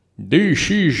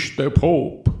This is the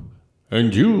Pope,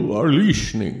 and you are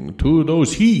listening to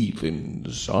those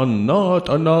heathens on Not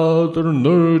Another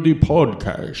Nerdy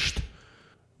Podcast.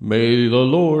 May the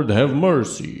Lord have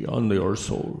mercy on your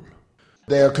soul.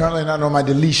 They are currently not on my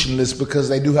deletion list because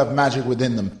they do have magic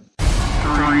within them. 3,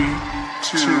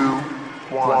 2,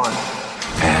 1.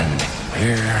 And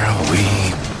here we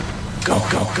go.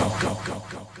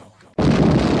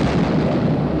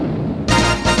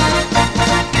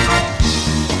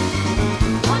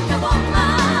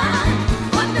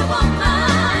 Wonder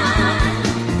Woman.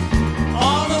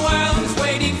 All the world's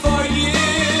waiting for you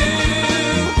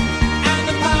and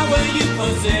the power you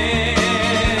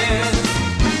possess.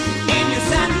 In your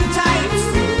satin tights,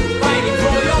 fighting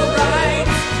for your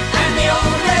rights, and the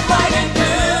old red, white, and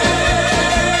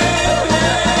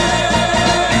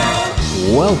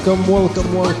blue. Welcome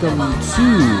to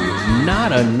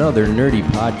Not Another Nerdy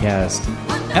Podcast,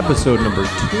 episode number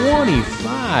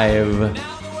 25.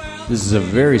 This is a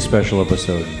very special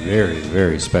episode, very,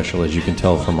 very special, as you can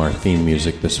tell from our theme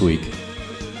music this week.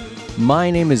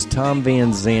 My name is Tom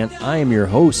Van Zant. I am your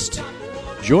host.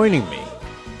 Joining me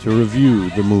to review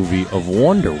the movie of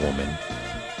Wonder Woman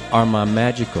are my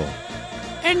magical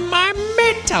and my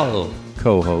metal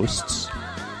co-hosts,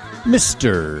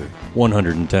 Mr.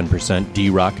 110%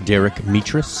 D-Rock Derek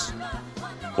Metris.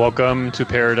 Welcome to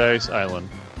Paradise Island.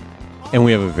 And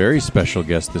we have a very special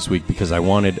guest this week because I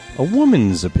wanted a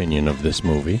woman's opinion of this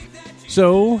movie.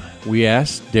 So we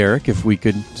asked Derek if we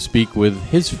could speak with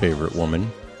his favorite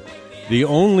woman, the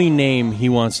only name he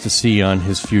wants to see on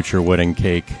his future wedding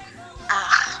cake,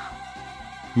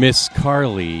 Miss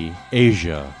Carly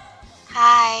Asia.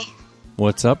 Hi.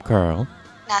 What's up, Carl?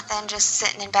 Nothing, just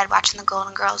sitting in bed watching the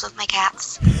Golden Girls with my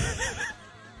cats.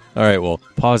 All right, well,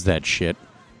 pause that shit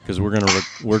because we're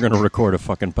gonna record a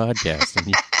fucking podcast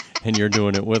and you're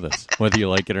doing it with us, whether you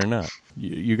like it or not.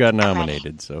 You got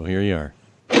nominated, so here you are.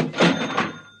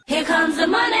 Here comes the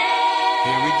money.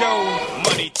 Here we go.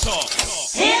 Money talk.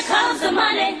 Here comes the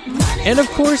money. And of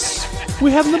course,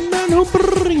 we have the man who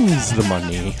brings the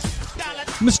money,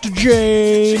 Mr.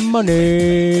 J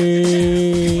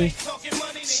Money.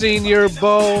 Senior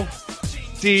Bo,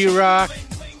 D-Rock,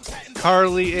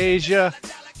 Carly Asia.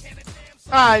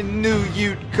 I knew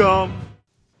you'd come.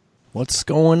 What's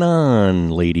going on,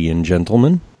 lady and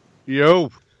gentlemen?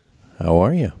 Yo, How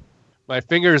are you? my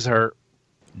fingers hurt.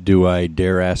 Do I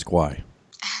dare ask why?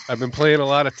 I've been playing a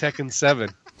lot of Tekken 7.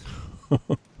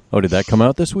 Oh, did that come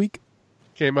out this week?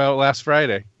 Came out last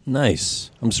Friday.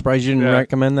 Nice. I'm surprised you didn't Yeah.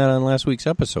 recommend that on last week's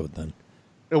episode then.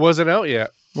 It wasn't out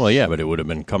yet. Well, yeah, but it would have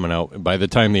been coming out. By the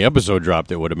time the episode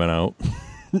dropped, it would have been out.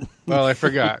 Well, I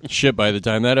forgot. Shit, by the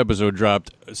time that episode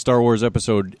dropped, Star Wars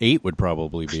Episode 8 would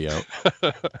probably be out.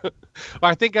 Well,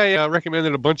 I think I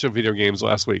recommended a bunch of video games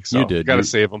last week, so You did. Got to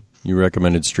save them. You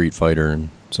recommended Street Fighter and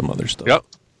some other stuff.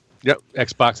 Yep.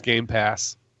 Xbox Game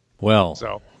Pass. Well,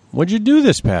 So what'd you do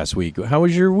this past week? How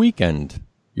was your weekend?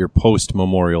 Your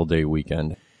post-Memorial Day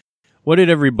weekend? What did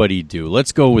everybody do?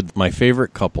 Let's go with my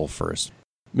favorite couple first.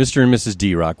 Mr. and Mrs.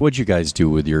 D-Rock, what'd you guys do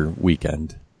with your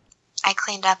weekend? I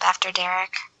cleaned up after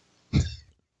Derek.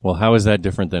 Well, how is that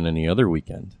different than any other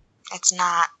weekend? It's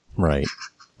not. Right.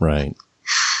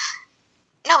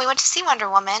 No, we went to see Wonder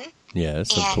Woman.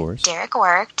 Yes, and of course. Derek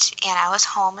worked, and I was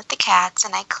home with the cats,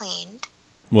 and I cleaned,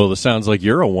 Well, it sounds like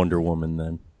you're a Wonder Woman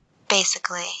then.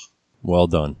 basically. Well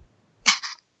done.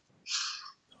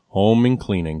 Home and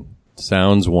cleaning.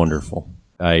 Sounds wonderful.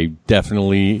 I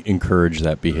definitely encourage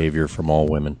that behavior from all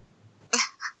women.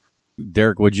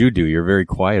 Derek, what'd you do? You're very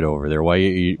quiet over there. Why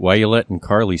you letting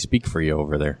Carly speak for you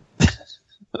over there?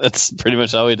 That's pretty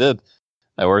much all we did.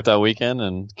 I worked all weekend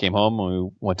and came home and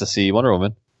we went to see Wonder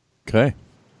Woman. Okay.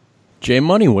 J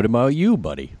Money, what about you,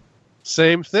 buddy?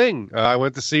 same thing. I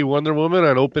went to see Wonder Woman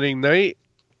on opening night.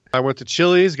 I went to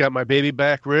Chili's, got my baby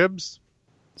back ribs.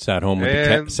 Sat home with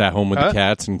the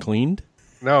cats and cleaned?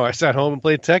 No, I sat home and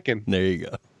played Tekken There you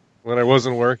go. when I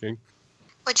wasn't working.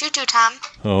 What'd you do, Tom?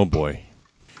 Oh, boy.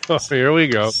 Oh, here we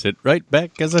go. Sit right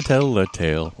back as I tell a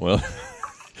tale. Well,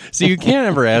 see, you can't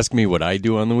ever ask me what I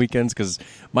do on the weekends because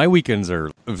my weekends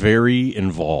are very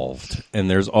involved and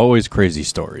there's always crazy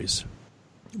stories.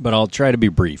 But I'll try to be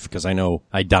brief because I know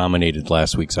I dominated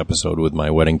last week's episode with my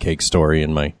wedding cake story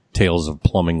and my tales of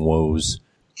plumbing woes.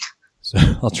 So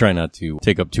I'll try not to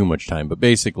take up too much time. But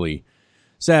basically,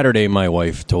 Saturday, my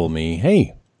wife told me,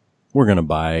 hey, we're going to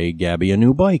buy Gabby a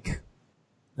new bike.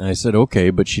 And I said, okay,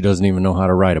 but she doesn't even know how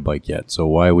to ride a bike yet, so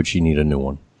why would she need a new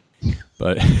one?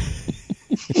 But,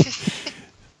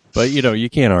 but you know, you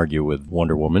can't argue with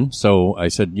Wonder Woman. So I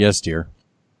said, yes, dear.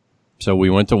 So we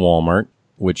went to Walmart,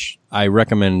 which I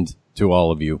recommend to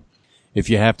all of you. If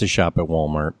you have to shop at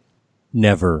Walmart,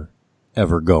 Never,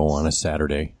 ever go on a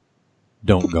Saturday.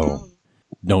 Don't go.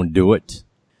 Don't do it.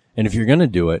 And if you're going to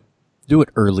do it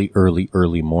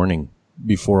early morning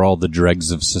before all the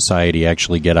dregs of society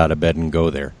actually get out of bed and go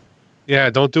there. Yeah,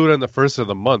 don't do it on the first of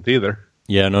the month either.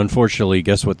 Yeah, and unfortunately,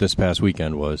 guess what this past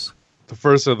weekend was? The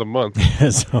first of the month.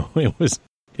 So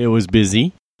it was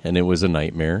busy, and it was a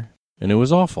nightmare, and it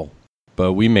was awful.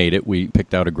 But we made it. We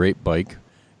picked out a great bike.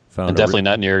 And definitely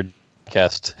not near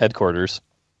podcast headquarters.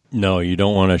 No, you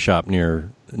don't want to shop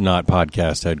near not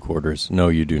podcast headquarters. No,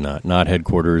 you do not. Not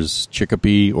headquarters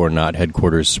Chicopee, or not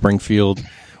headquarters Springfield,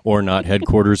 or not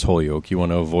headquarters Holyoke. You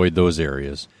want to avoid those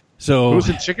areas. So who's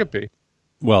in Chicopee?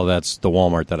 Well, that's the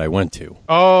Walmart that I went to.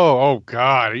 Oh,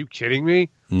 God. Are you kidding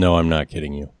me? No, I'm not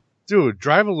kidding you. Dude,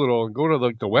 drive a little and go to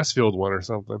like the Westfield one or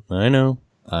something. I know.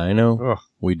 Ugh,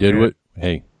 we did man. what...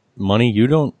 Hey, Money, you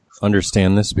don't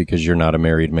understand this because you're not a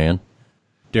married man.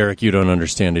 Derek, you don't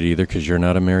understand it either because you're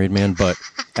not a married man. But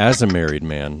as a married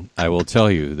man, I will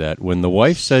tell you that when the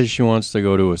wife says she wants to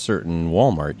go to a certain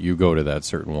Walmart, you go to that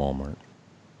certain Walmart.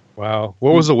 Wow.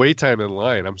 What was the wait time in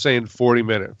line? I'm saying 40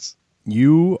 minutes.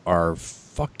 You are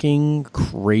fucking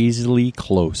crazily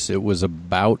close. It was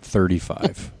about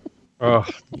 35. Oh,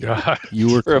 God.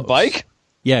 You were For a close. bike?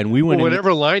 Yeah, and we went in...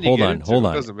 whatever line you hold get on, into, hold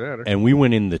on. it doesn't matter. And we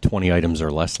went in the 20 items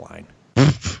or less line.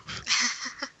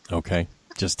 Okay?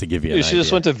 Just to give you an You idea. should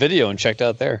just went to video and checked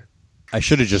out there. I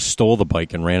should have just stole the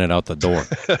bike and ran it out the door.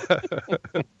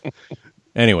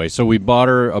 Anyway, so we bought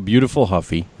her a beautiful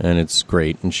Huffy, and it's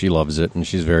great, and she loves it, and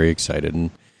she's very excited. And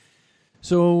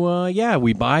so,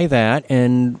 we buy that,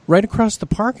 and right across the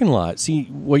parking lot. See,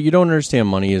 what you don't understand,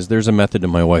 Money, is there's a method to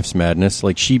my wife's madness.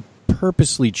 Like, she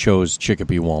purposely chose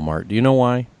Chicopee Walmart. Do you know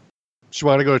why? She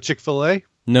want to go to Chick-fil-A?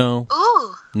 No.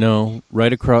 Ooh. No.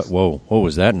 Right across... Whoa, what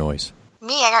was that noise?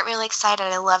 Me, I got really excited.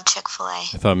 I love Chick-fil-A.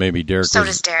 I thought maybe Derek So was...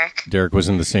 does Derek. Derek was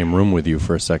in the same room with you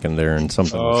for a second there, and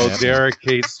something was Oh, happening. Derek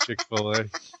hates Chick-fil-A.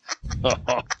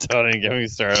 Oh, don't even get me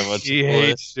started about He Chick-fil-A.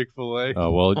 hates Chick-fil-A.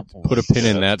 Oh, well, put a pin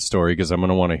in that story because I'm going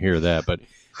to want to hear that. But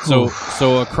so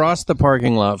across the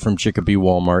parking lot from Chicopee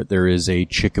Walmart, there is a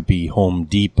Chicopee Home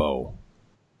Depot.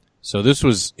 So this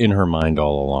was in her mind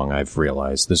all along, I've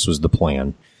realized. This was the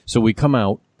plan. So we come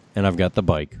out, and I've got the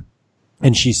bike.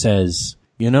 And she says,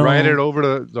 Ride it over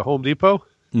to the Home Depot?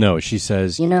 No, she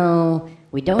says, we don't...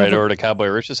 Right over to Cowboy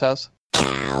Rich's house?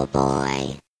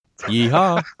 Cowboy.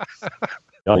 yeehaw.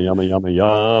 Yama, yama,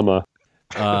 yama.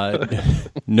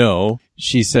 No,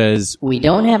 she says... We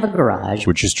don't have a garage.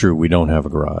 Which is true, we don't have a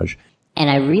garage. And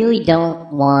I really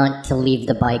don't want to leave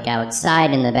the bike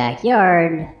outside in the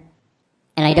backyard.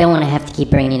 And I don't want to have to keep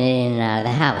bringing it in and out of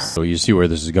the house. So you see where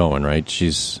this is going, right?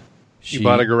 She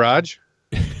bought a garage?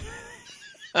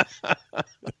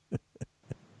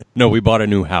 No, we bought a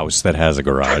new house that has a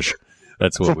garage.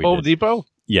 That's what From we Home did. Depot?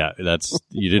 Yeah,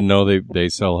 you didn't know they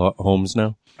sell homes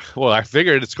now? Well, I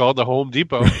figured it's called the Home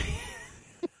Depot.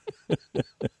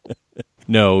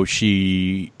 No,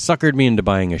 she suckered me into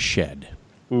buying a shed.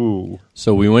 Ooh.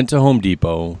 So we went to Home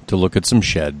Depot to look at some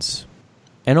sheds.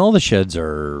 And all the sheds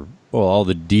all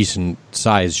the decent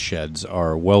size sheds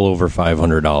are well over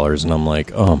 $500. And I'm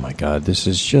like, oh my God, this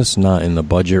is just not in the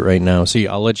budget right now. See,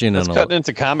 I'll let you in That's on cutting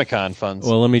into Comic-Con funds.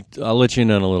 Well, I'll let you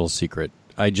in on a little secret.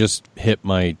 I just hit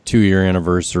my 2-year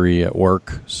anniversary at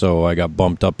work, so I got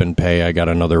bumped up in pay. I got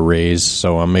another raise,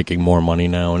 so I'm making more money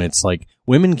now. And it's like,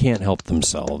 women can't help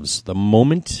themselves. The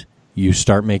moment you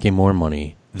start making more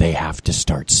money, they have to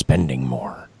start spending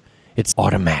more. It's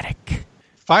automatic.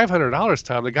 $500,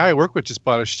 Tom. The guy I work with just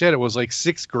bought a shed. It was like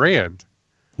 $6,000.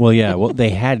 Well, yeah. Well, they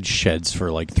had sheds for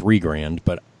like $3,000,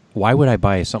 but why would I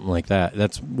buy something like that?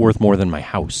 That's worth more than my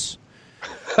house.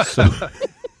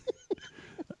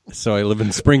 So I live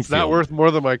in Springfield. It's not worth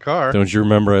more than my car. Don't you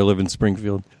remember I live in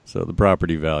Springfield? So the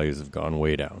property values have gone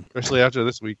way down. Especially after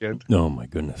this weekend. Oh, my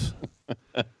goodness.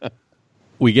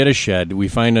 We get a shed. We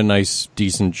find a nice,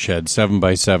 decent shed,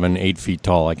 7x7, 8 feet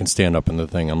tall. I can stand up in the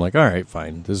thing. I'm like, all right,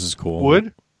 fine. This is cool.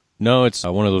 Wood? No, it's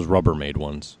one of those Rubbermaid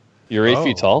ones. You're 8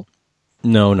 feet tall?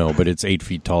 No, but it's 8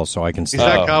 feet tall, so I can He's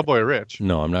stand not Cowboy Rich.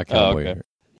 No, I'm not Cowboy okay. Rich.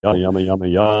 Yama, yama,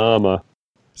 yama.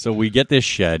 So we get this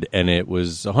shed, and it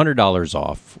was $100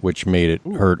 off, which made it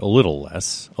hurt a little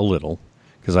less,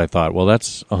 because I thought, well,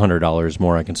 that's $100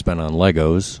 more I can spend on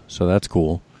Legos, so that's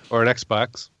cool. Or an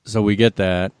Xbox. So we get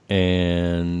that,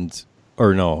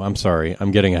 I'm sorry,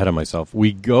 I'm getting ahead of myself.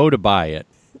 We go to buy it,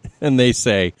 and they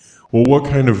say, well, what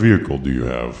kind of vehicle do you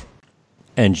have?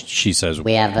 And she says,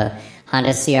 We have a Honda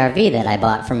CRV that I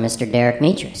bought from Mr. Derek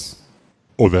Metris.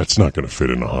 Oh, that's not going to fit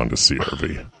in a Honda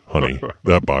CRV. Honey,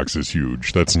 that box is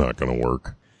huge. That's not going to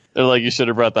work. They're like, you should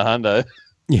have brought the Honda.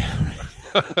 yeah,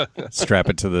 strap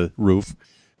it to the roof.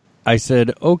 I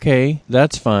said, okay,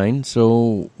 that's fine.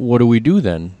 So what do we do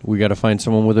then? We got to find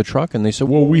someone with a truck. And they said,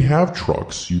 Well, we have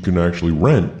trucks you can actually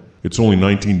rent. It's only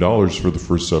 $19 for the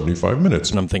first 75 minutes.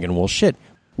 And I'm thinking, well, shit,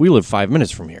 we live 5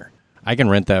 minutes from here. I can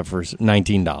rent that for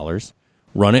 $19,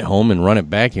 run it home and run it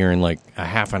back here in like a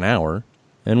half an hour,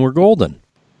 and we're golden.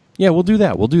 Yeah, we'll do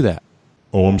that. We'll do that.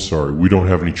 Oh, I'm sorry. We don't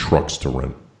have any trucks to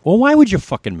rent. Well, why would you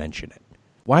fucking mention it?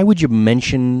 Why would you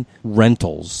mention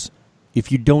rentals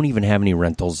if you don't even have any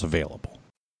rentals available?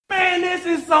 Man, this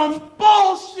is some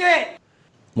bullshit!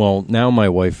 Well, now my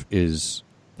wife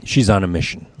she's on a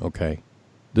mission, okay?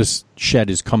 This shed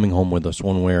is coming home with us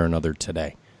one way or another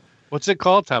today. What's it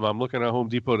called, Tom? I'm looking at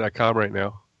HomeDepot.com right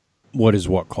now. What is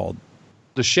what called?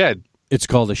 The shed. It's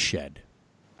called a shed.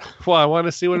 Well, I want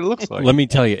to see what it looks like. Let me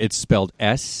tell you, it's spelled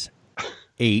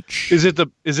S-H... Is it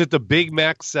the Big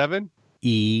Mac 7?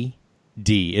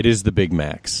 E-D. It is the Big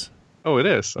Max. Oh, it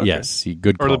is? Okay. Yes,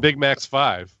 good call. Or the Big Max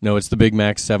 5? No, it's the Big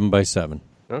Max 7x7.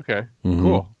 Okay, Mm-hmm.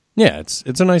 cool. Yeah,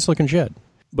 it's a nice looking shed.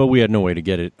 But we had no way to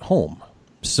get it home.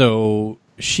 So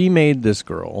she made this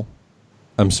girl...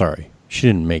 I'm sorry. She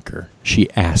didn't make her. She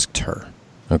asked her,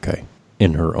 okay,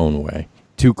 in her own way,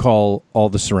 to call all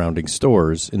the surrounding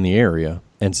stores in the area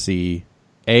and see,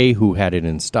 A, who had it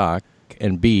in stock,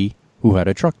 and B, who had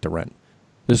a truck to rent.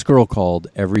 This girl called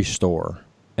every store,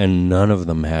 and none of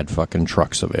them had fucking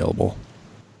trucks available.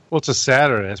 Well, it's a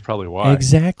Saturday. That's probably why.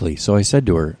 Exactly. So I said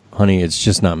to her, honey, it's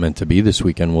just not meant to be this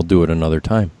weekend. We'll do it another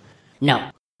time.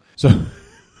 No. So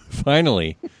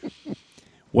finally,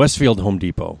 Westfield Home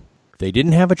Depot. They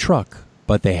didn't have a truck,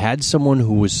 but they had someone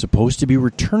who was supposed to be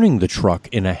returning the truck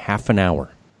in a half an hour.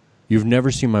 You've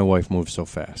never seen my wife move so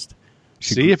fast.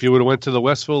 See, if you would have went to the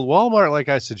Westfield Walmart like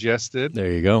I suggested.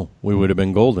 There you go. We would have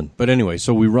been golden. But anyway,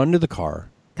 so we run to the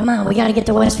car. Come on, we gotta get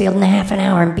to Westfield in a half an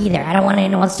hour and be there. I don't want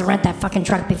anyone else to rent that fucking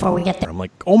truck before we get there. I'm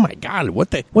like, oh my God,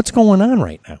 what's going on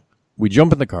right now? We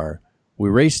jump in the car. We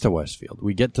race to Westfield.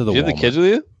 We get to the Walmart. You have the kids with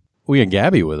you? We had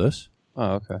Gabby with us.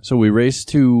 Oh, okay. So we race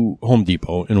to Home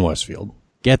Depot in Westfield.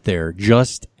 Get there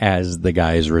just as the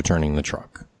guy is returning the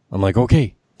truck. I'm like,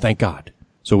 okay, thank God.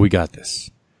 So we got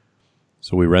this.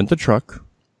 So we rent the truck.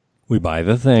 We buy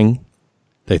the thing.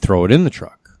 They throw it in the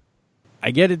truck.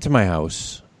 I get it to my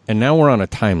house, and now we're on a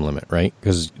time limit, right?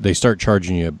 Because they start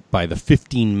charging you by the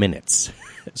 15 minutes.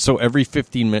 So every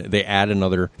 15 minutes, they add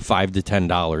another $5 to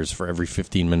 $10 for every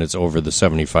 15 minutes over the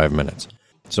 75 minutes.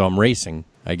 So I'm racing.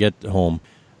 I get home.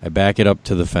 I back it up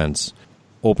to the fence,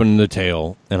 open the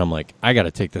tail, and I'm like, I got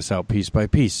to take this out piece by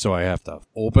piece. So I have to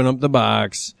open up the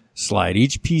box, slide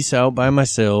each piece out by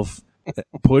myself,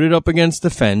 put it up against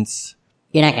the fence.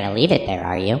 You're not gonna leave it there,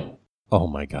 are you? Oh,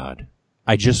 my God.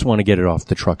 I just want to get it off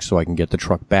the truck so I can get the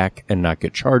truck back and not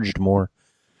get charged more.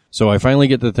 So I finally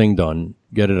get the thing done,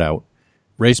 get it out,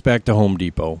 race back to Home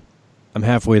Depot. I'm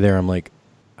halfway there. I'm like,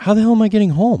 how the hell am I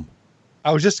getting home?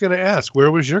 I was just going to ask,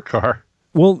 where was your car?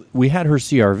 Well, we had her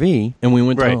CRV, and we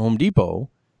went to Home Depot,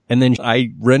 and then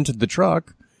I rented the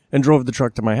truck and drove the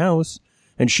truck to my house,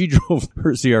 and she drove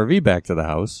her CRV back to the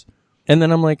house. And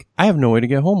then I'm like, I have no way to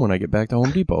get home when I get back to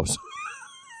Home Depot.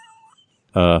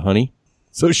 Honey?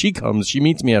 So she comes, she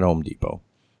meets me at Home Depot.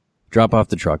 Drop off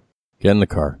the truck, get in the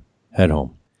car, head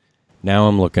home. Now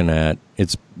I'm looking at,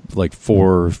 it's like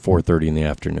 4:30 in the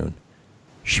afternoon.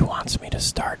 She wants me to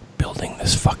start building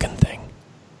this fucking thing.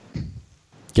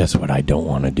 Guess what I don't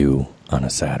want to do on a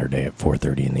Saturday at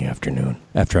 4:30 in the afternoon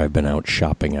after I've been out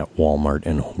shopping at Walmart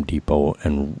and Home Depot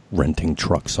and renting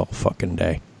trucks all fucking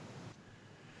day?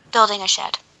 Building a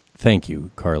shed. Thank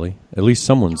you, Carly. At least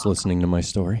someone's listening to my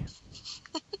story.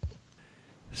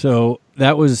 So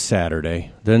that was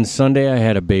Saturday. Then Sunday I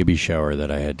had a baby shower that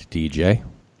I had to DJ.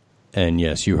 And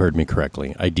yes, you heard me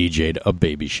correctly. I DJ'd a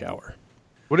baby shower.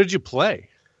 What did you play?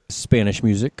 Spanish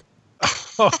music.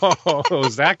 Oh, it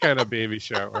was that kind of baby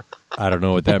shower. I don't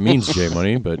know what that means, J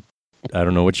Money, but I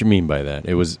don't know what you mean by that.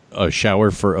 It was a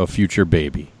shower for a future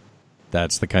baby.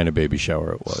 That's the kind of baby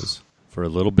shower it was, for a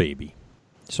little baby.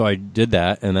 So I did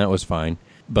that, and that was fine.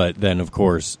 But then, of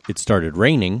course, it started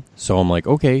raining, so I'm like,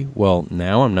 okay, well,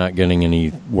 now I'm not getting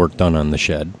any work done on the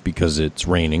shed because it's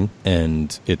raining,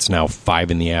 and it's now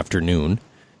 5 in the afternoon.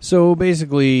 So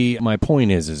basically, my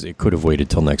point is it could have waited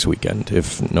till next weekend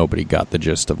if nobody got the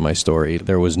gist of my story.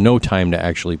 There was no time to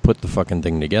actually put the fucking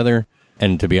thing together.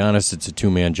 And to be honest, it's a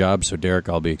two-man job. So, Derek,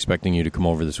 I'll be expecting you to come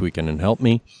over this weekend and help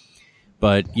me.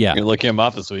 But, yeah. You're looking him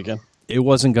off this weekend. It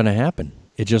wasn't going to happen.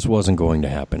 It just wasn't going to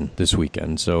happen this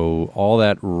weekend. So all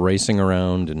that racing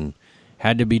around and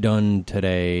had to be done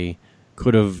today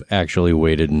could have actually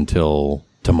waited until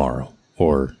tomorrow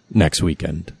or next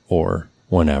weekend or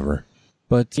whenever.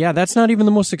 But, yeah, that's not even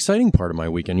the most exciting part of my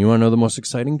weekend. You want to know the most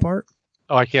exciting part?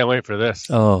 Oh, I can't wait for this.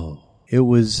 Oh, it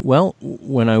was, well,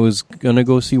 when I was going to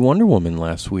go see Wonder Woman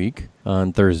last week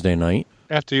on Thursday night.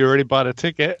 After you already bought a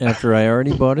ticket. After I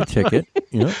already bought a ticket.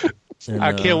 Yeah. And,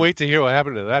 I can't wait to hear what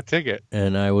happened to that ticket.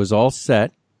 And I was all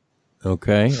set.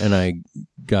 Okay. And I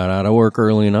got out of work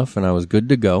early enough and I was good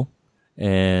to go.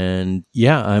 And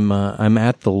yeah, I'm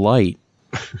at the light.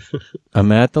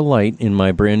 I'm at the light in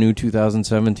my brand new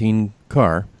 2017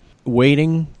 car,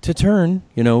 waiting to turn,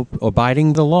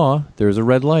 abiding the law. There's a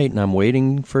red light and I'm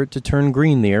waiting for it to turn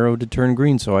green, the arrow to turn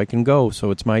green so I can go.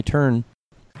 So it's my turn.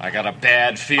 I got a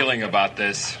bad feeling about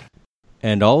this.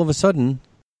 And all of a sudden,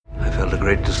 I felt a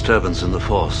great disturbance in the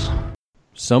force.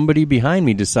 Somebody behind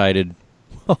me decided,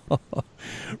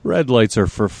 red lights are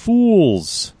for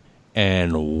fools.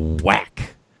 And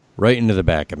whack, right into the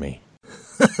back of me.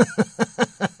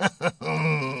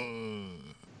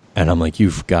 And I'm like,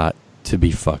 you've got to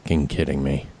be fucking kidding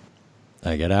me.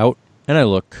 I get out and I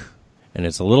look, and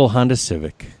it's a little Honda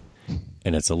Civic,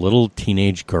 and it's a little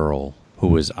teenage girl who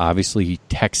was obviously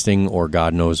texting or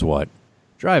God knows what,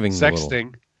 driving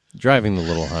the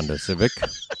little Honda Civic.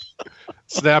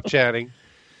 Snapchatting.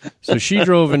 So she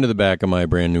drove into the back of my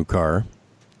brand new car.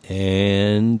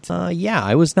 And,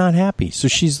 I was not happy. So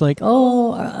she's like,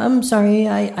 oh, I'm sorry.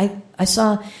 I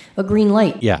saw a green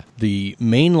light. Yeah, the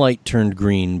main light turned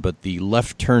green, but the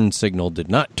left turn signal did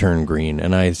not turn green.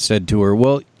 And I said to her,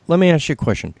 well, let me ask you a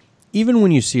question. Even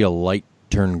when you see a light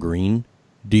turn green,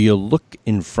 do you look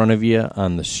in front of you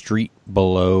on the street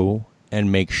below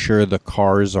and make sure the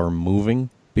cars are moving?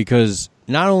 Because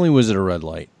not only was it a red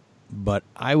light, but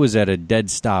I was at a dead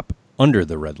stop under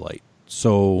the red light.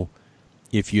 So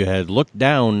if you had looked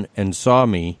down and saw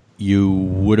me, you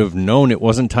would have known it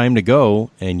wasn't time to go,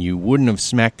 and you wouldn't have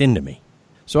smacked into me.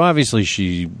 So obviously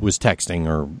she was texting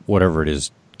or whatever it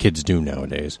is kids do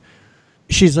nowadays.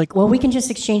 She's like, well, we can just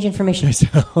exchange information. I said,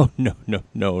 oh,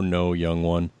 no, young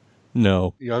one.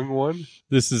 No. Young one?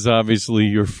 This is obviously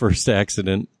your first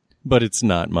accident, but it's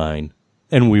not mine.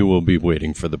 And we will be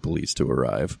waiting for the police to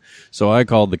arrive. So I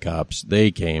called the cops.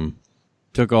 They came,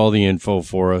 took all the info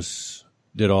for us,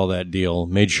 did all that deal,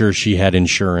 made sure she had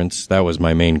insurance. That was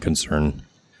my main concern.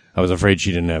 I was afraid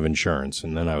she didn't have insurance,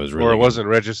 and then I was really... Or it wasn't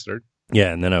registered.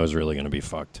 Yeah, and then I was really going to be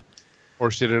fucked.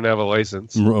 Or she didn't have a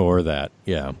license. Or that,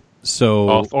 yeah.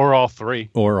 So or all three.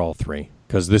 Or all three,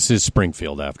 because this is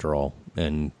Springfield after all,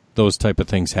 and those type of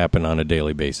things happen on a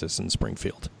daily basis in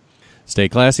Springfield. Stay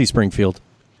classy, Springfield.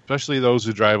 Especially those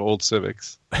who drive old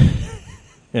Civics.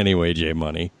 Anyway, J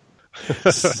Money,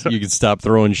 you can stop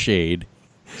throwing shade.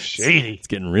 Shady. It's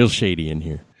getting real shady in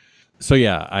here. So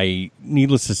yeah, I,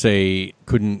 needless to say,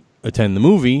 couldn't attend the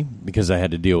movie because I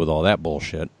had to deal with all that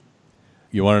bullshit.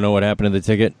 You want to know what happened to the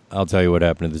ticket? I'll tell you what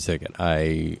happened to the ticket.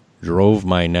 I drove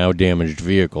my now damaged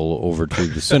vehicle over to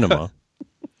the cinema.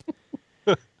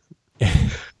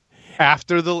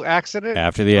 After the accident?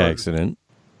 After the accident.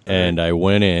 And I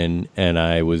went in, and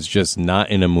I was just not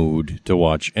in a mood to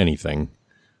watch anything.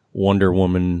 Wonder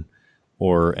Woman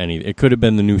or anything. It could have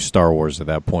been the new Star Wars at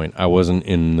that point. I wasn't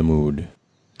in the mood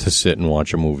to sit and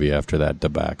watch a movie after that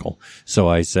debacle. So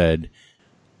I said,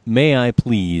 may I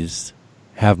please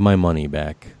have my money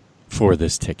back for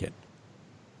this ticket?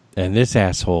 And this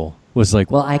asshole was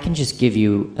like, well, I can just give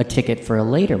you a ticket for a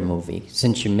later movie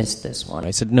since you missed this one.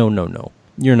 I said, no.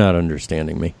 You're not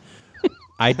understanding me.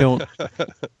 I don't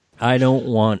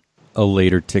want a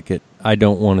later ticket. I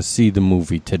don't want to see the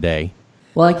movie today.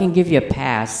 Well, I can give you a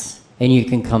pass, and you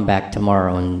can come back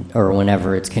tomorrow or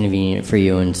whenever it's convenient for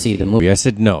you and see the movie. I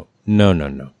said, no.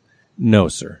 No,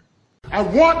 sir. I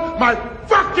want my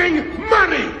fucking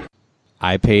money!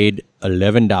 I paid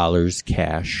 $11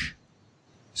 cash.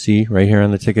 See, right here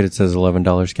on the ticket it says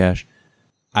 $11 cash.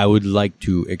 I would like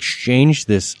to exchange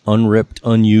this unripped,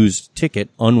 unused ticket,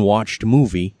 unwatched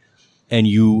movie, and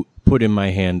you put in my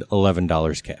hand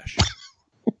 $11 cash.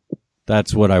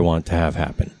 That's what I want to have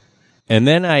happen. And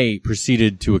then I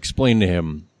proceeded to explain to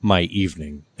him my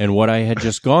evening and what I had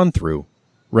just gone through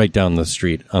right down the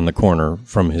street on the corner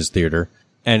from his theater.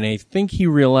 And I think he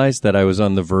realized that I was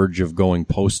on the verge of going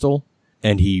postal,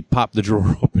 and he popped the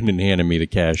drawer open and handed me the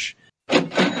cash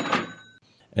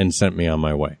and sent me on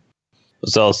my way.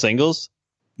 Was it all singles?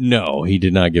 No, he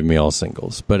did not give me all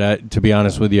singles. But to be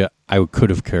honest with you, I could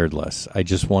have cared less. I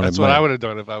just wanted. That's what I would have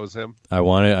done if I was him.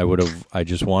 I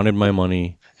just wanted my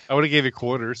money. I would have gave you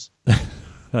quarters.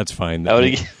 That's fine.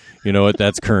 You know what?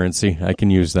 That's currency. I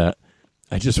can use that.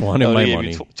 I just wanted my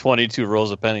money. 22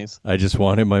 rolls of pennies. I just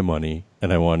wanted my money,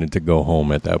 and I wanted to go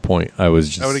home at that point. I would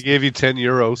have gave you 10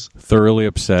 euros. Thoroughly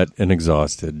upset and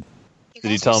exhausted.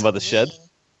 Did you tell him about the shed?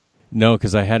 No,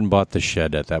 because I hadn't bought the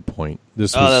shed at that point.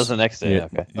 That was the next day.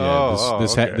 Okay. Yeah,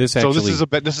 this okay. actually. So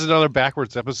this is another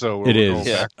backwards episode. Where It we're is. going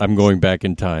back. I'm going back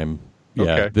in time. Yeah,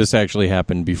 Okay. this actually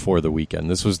happened before the weekend.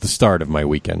 This was the start of my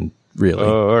weekend, really.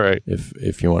 Oh, all right.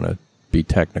 If you want to be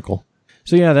technical.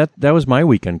 So yeah, that was my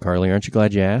weekend, Carly. Aren't you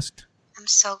glad you asked? I'm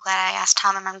so glad I asked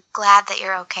Tom, and I'm glad that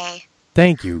you're okay.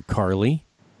 Thank you, Carly.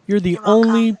 You're the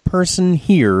only person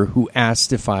here who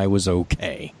asked if I was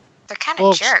okay. They're kind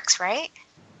of jerks, right?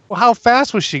 Well, how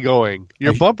fast was she going?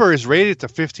 Your bumper is rated to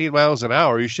 15 miles an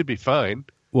hour. You should be fine.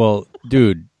 Well,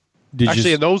 dude,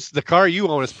 Actually, the car you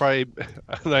own is probably.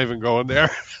 I'm not even going there.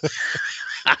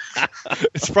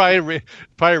 It's probably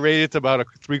rated to about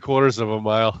 3/4 of a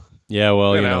mile. Yeah,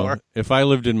 well, an you know, hour. if I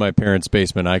lived in my parents'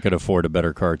 basement, I could afford a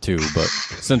better car too. But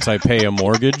since I pay a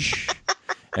mortgage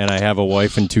and I have a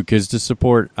wife and 2 kids to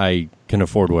support, I can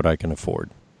afford what I can afford.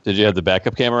 Did you have the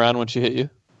backup camera on when she hit you?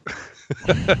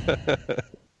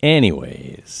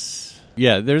 Anyways,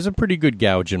 yeah, there's a pretty good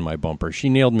gouge in my bumper. She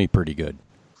nailed me pretty good.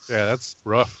 Yeah, that's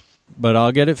rough. But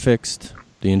I'll get it fixed.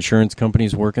 The insurance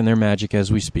company's working their magic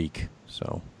as we speak.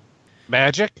 So,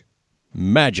 Magic?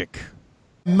 Magic.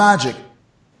 Magic.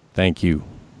 Thank you,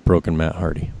 Broken Matt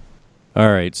Hardy. All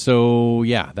right, so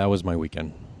yeah, that was my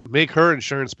weekend. Make her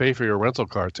insurance pay for your rental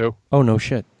car, too. Oh, no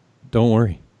shit. Don't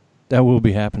worry. That will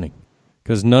be happening.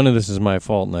 Because none of this is my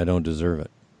fault and I don't deserve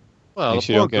it. Well, Make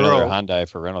sure you don't get another Hyundai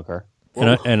for rental car.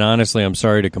 And honestly, I'm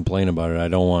sorry to complain about it. I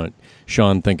don't want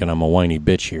Sean thinking I'm a whiny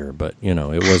bitch here, but, you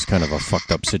know, it was kind of a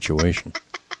fucked up situation.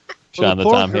 Sean the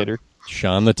Tom hater.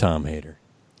 Sean the Tom hater.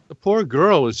 The poor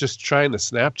girl was just trying to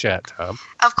Snapchat, Tom.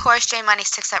 Of course, J Money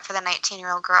sticks up for the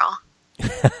 19-year-old girl.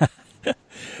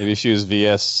 Maybe she was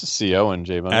VSCO and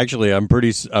J Money. Actually, I'm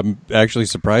actually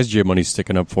surprised J Money's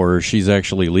sticking up for her. She's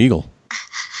actually legal.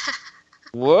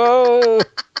 Whoa.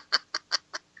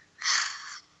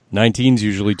 19's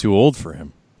usually too old for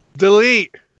him.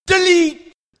 Delete.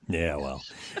 Yeah, well,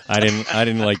 I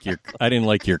didn't like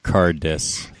your card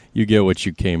diss. You get what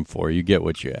you came for. You get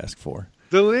what you asked for.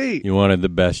 Delete. You wanted the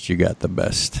best. You got the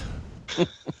best. All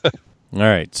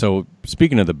right. So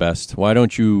speaking of the best, why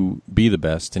don't you be the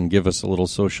best and give us a little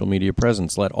social media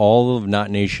presence? Let all of Not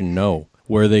Nation know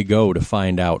where they go to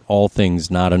find out all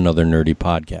things Not Another Nerdy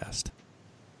Podcast.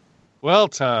 Well,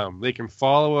 Tom, they can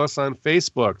follow us on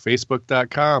Facebook,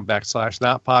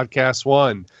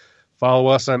 facebook.com/NotPodcast1. Follow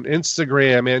us on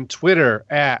Instagram and Twitter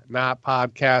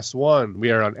 @NotPodcast1.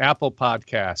 We are on Apple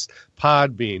Podcasts,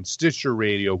 Podbean, Stitcher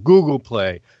Radio, Google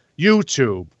Play,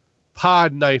 YouTube,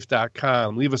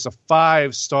 podknife.com. Leave us a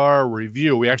 5-star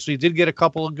review. We actually did get a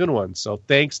couple of good ones, so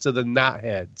thanks to the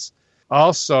knotheads.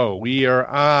 Also, we are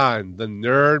on the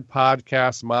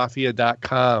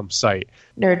nerdpodcastmafia.com site.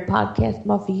 Nerd Podcast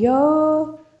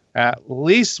Mafia. At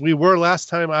least we were last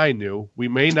time I knew. We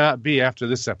may not be after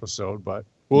this episode, but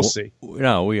we'll see.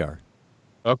 No, we are.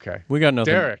 Okay. We got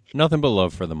Derek. nothing but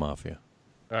love for the Mafia.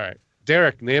 All right.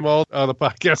 Derek, name all the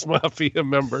Podcast Mafia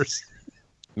members.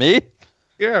 Me?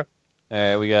 Yeah. All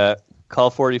right, we got Call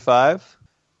 45,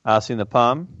 Aussie and the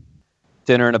Palm,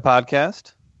 Dinner and a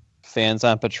Podcast, Fans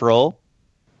on Patrol.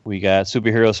 We got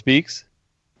Superhero Speaks.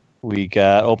 We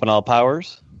got Open All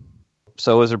Powers.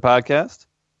 So Wizard Podcast.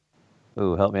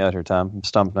 Ooh, help me out here, Tom. I'm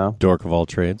stumped now. Dork of All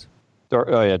Trades. Dork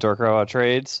of All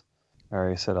Trades. I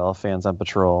already said all Fans on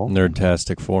Patrol.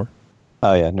 Nerdtastic 4.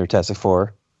 Oh, yeah, Nerdtastic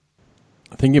 4.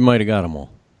 I think you might have got them all.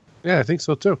 Yeah, I think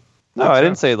so, too. No, I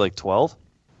didn't say like 12.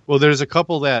 Well, there's a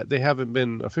couple that they haven't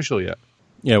been official yet.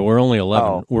 Yeah, we're only 11.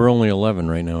 Oh. We're only 11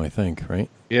 right now, I think, right?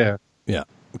 Yeah. Yeah,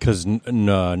 because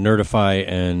Nerdify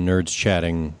and Nerds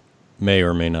Chatting may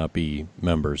or may not be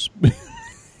members.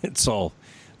 It's all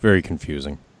very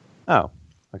confusing. Oh,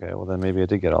 okay. Well, then maybe I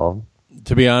did get all of them.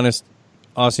 To be honest,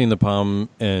 Aussie and the Palm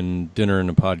and Dinner and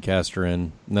a Podcast are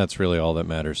in, and that's really all that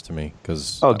matters to me.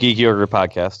 Geek Yogurt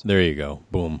Podcast. There you go.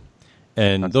 Boom.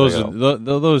 And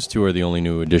those two are the only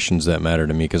new additions that matter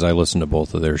to me because I listen to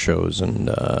both of their shows. And,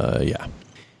 yeah.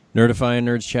 Nerdify and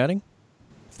Nerds Chatting.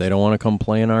 If they don't want to come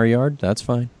play in our yard, that's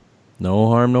fine. No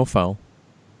harm, no foul.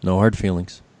 No hard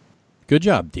feelings. Good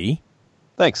job, D.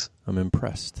 Thanks. I'm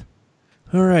impressed.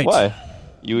 All right. Why?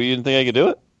 You didn't think I could do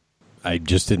it? I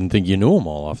just didn't think you knew them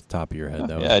all off the top of your head.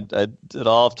 Yeah, I did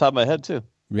all off the top of my head, too.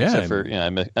 Yeah. Except for,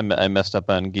 I messed up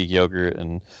on Geek Yogurt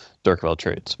and Dork of All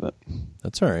Trades. But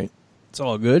that's all right. It's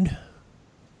all good.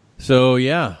 So,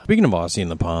 yeah, speaking of Aussie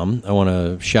and the Palm, I want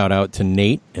to shout out to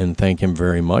Nate and thank him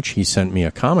very much. He sent me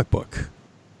a comic book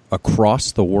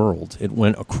across the world. It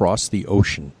went across the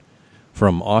ocean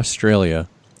from Australia,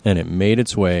 and it made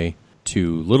its way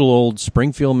to little old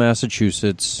Springfield,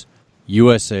 Massachusetts,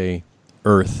 USA,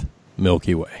 Earth,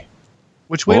 Milky Way.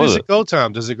 Which way What does was it go,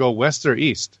 Tom? Does it go west or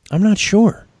east? I'm not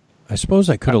sure. I suppose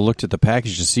I could have looked at the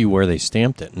package to see where they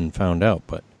stamped it and found out,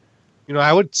 but You know,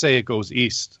 I would say it goes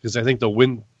east because I think the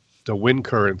wind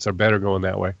currents are better going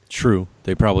that way. true.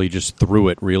 They probably just threw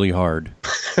it really hard.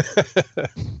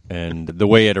 And the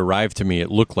way it arrived to me, it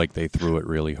looked like they threw it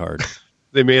really hard.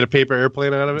 They made a paper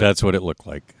airplane out of it? That's what it looked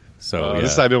like. So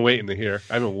This I've been waiting to hear.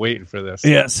 I've been waiting for this.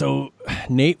 Yeah, so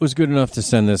Nate was good enough to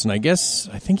send this, and I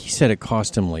think he said it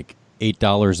cost him like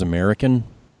 $8 American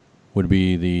would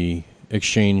be the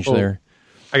exchange there.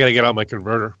 I got to get out my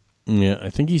converter. Yeah, I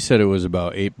think he said it was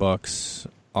about $8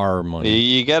 our money.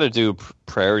 You got to do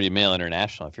Priority Mail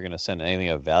International if you're going to send anything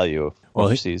of value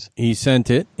overseas. He sent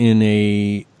it in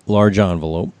a large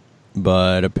envelope,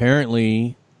 but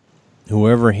apparently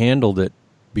whoever handled it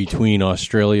between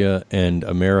Australia and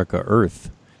America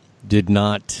Earth did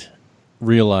not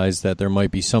realize that there might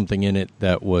be something in it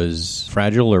that was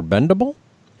fragile or bendable.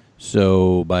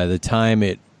 So by the time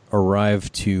it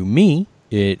arrived to me,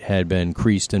 it had been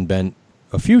creased and bent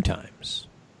a few times.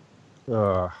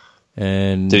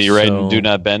 And did you write "Do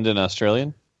not bend" in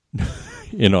Australian?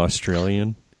 In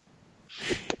Australian?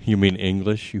 You mean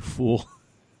English, you fool?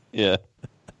 Yeah.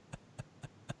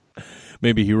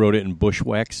 Maybe he wrote it in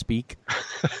bushwhack speak.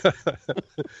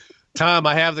 Tom,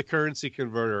 I have the currency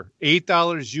converter.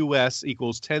 $8 US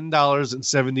equals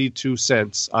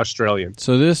 $10.72 Australian.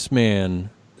 So this man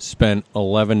spent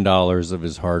 $11 of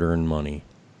his hard-earned money.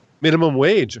 Minimum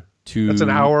wage. That's an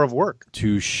hour of work.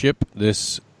 To ship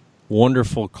this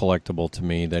wonderful collectible to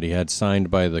me that he had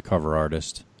signed by the cover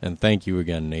artist. And thank you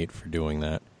again, Nate, for doing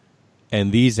that.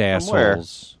 And these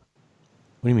assholes...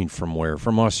 What do you mean from where?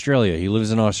 From Australia. He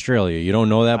lives in Australia. You don't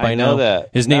know that by now? I know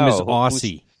that. His name is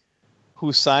Aussie.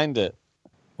 Who signed it?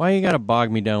 Why you got to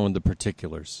bog me down with the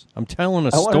particulars? I'm telling a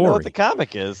I want to know story. what the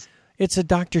comic is. It's a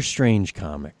Doctor Strange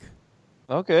comic.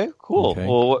 Okay, cool. Okay.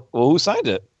 Well, who signed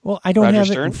it? Well, I don't Roger have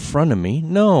Stern? it in front of me.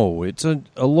 No, it's a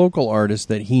local artist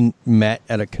that he met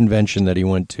at a convention that he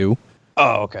went to.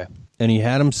 Oh, okay. And he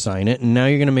had him sign it, and now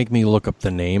you're going to make me look up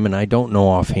the name, and I don't know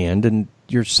offhand, and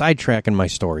you're sidetracking my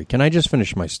story. Can I just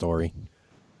finish my story?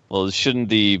 Well, shouldn't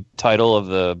the title of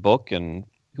the book and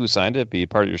who signed it be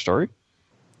part of your story?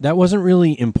 That wasn't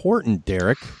really important,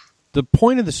 Derek. The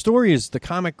point of the story is the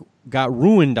comic got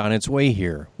ruined on its way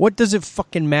here. What does it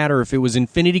fucking matter if it was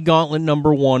Infinity Gauntlet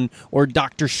 #1 or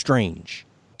Doctor Strange?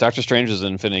 Doctor Strange is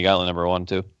in Infinity Gauntlet #1,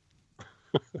 too.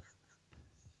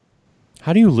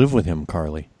 How do you live with him,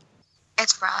 Carly?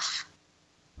 It's rough.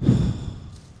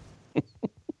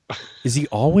 Is he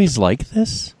always like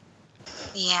this?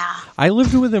 Yeah. I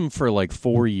lived with him for like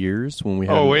 4 years when we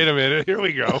had. Oh, wait a minute. Here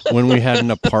we go. When we had an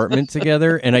apartment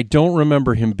together, and I don't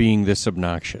remember him being this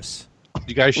obnoxious.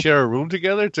 You guys share a room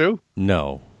together, too?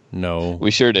 No.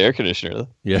 We shared air conditioner, though.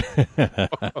 Yeah.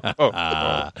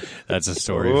 That's a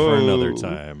story for another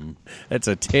time. That's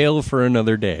a tale for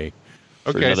another day.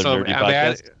 Okay, so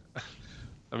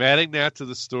I'm adding that to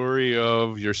the story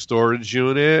of your storage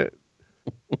unit.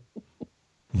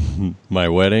 My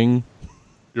wedding.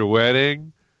 Your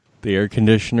wedding. The air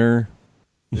conditioner.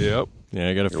 Yep. Yeah,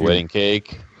 I got a few. Wedding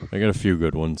cake. I got a few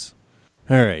good ones.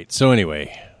 All right. So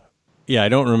anyway, yeah, I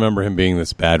don't remember him being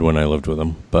this bad when I lived with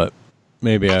him, but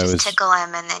maybe I was. Tickle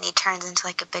him, and then he turns into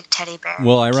like a big teddy bear.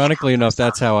 Well, ironically enough,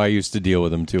 that's how I used to deal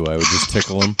with him too. I would just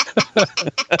tickle him.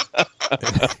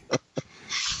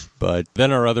 But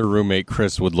then our other roommate,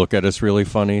 Chris, would look at us really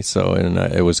funny, and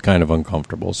it was kind of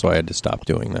uncomfortable, so I had to stop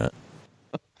doing that.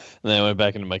 And then I went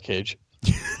back into my cage.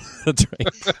 That's right.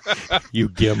 You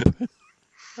gimp.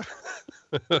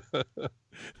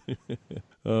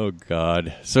 Oh,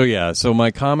 God. So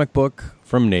my comic book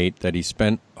from Nate that he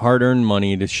spent hard-earned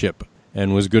money to ship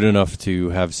and was good enough to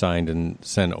have signed and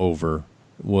sent over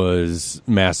was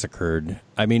massacred.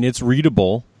 I mean, it's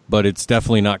readable, but it's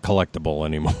definitely not collectible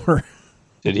anymore.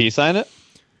 Did he sign it?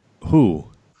 Who?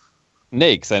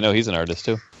 Nate, 'cause I know he's an artist,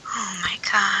 too. Oh, my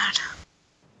God.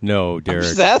 No, Derek.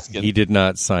 just asking. He did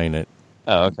not sign it.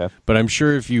 Oh, okay. But I'm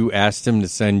sure if you asked him to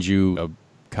send you a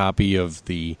copy of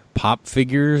the pop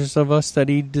figures of us that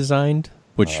he designed,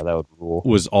 which that would rule.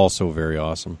 was also very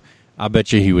awesome, I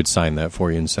bet you he would sign that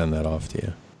for you and send that off to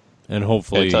you. And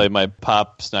hopefully... Can I tell you my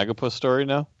Pop Snagglepuss story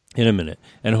now? In a minute.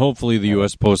 And hopefully the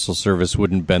U.S. Postal Service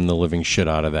wouldn't bend the living shit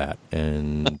out of that,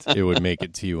 and it would make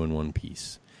it to you in one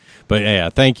piece. But yeah,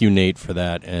 thank you, Nate, for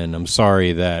that, and I'm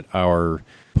sorry that our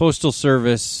Postal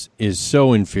Service is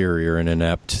so inferior and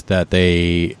inept that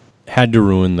they had to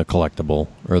ruin the collectible,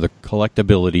 or the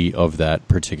collectability of that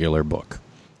particular book.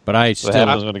 But What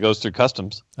happens when it goes through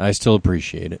customs? I still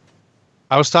appreciate it.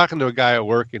 I was talking to a guy at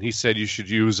work, and he said you should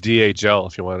use DHL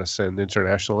if you want to send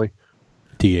internationally.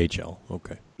 DHL,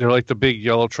 okay. They're like the big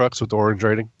yellow trucks with orange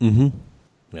rating. Mm-hmm.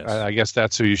 Yes. I guess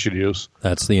that's who you should use.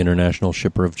 That's the international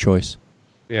shipper of choice.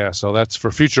 Yeah, so that's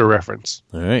for future reference.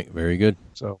 All right, very good.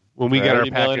 So when we get our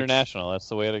Priority Mail package, International, that's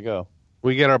the way to go.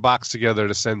 we get our box together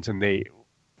to send to Nate.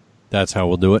 That's how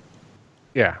we'll do it.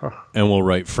 Yeah. And we'll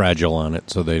write fragile on it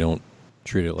so they don't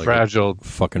treat it like Fragile, a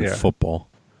fucking yeah. football.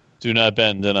 Do not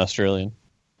bend in Australian.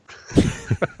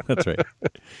 That's right.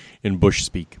 In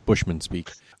Bushman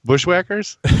speak.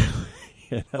 Bushwhackers?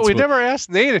 Yeah, that's We what- never asked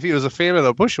Nate if he was a fan of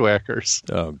the Bushwhackers.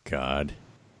 Oh, God.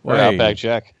 Or Outback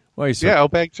Jack. Why are you so, Yeah,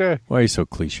 Outback Jack. Why are you so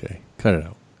cliche? Cut it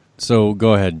out. So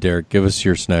go ahead, Derek. Give us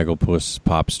your Snagglepuss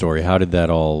pop story. How did that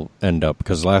all end up?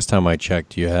 Because last time I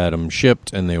checked, you had them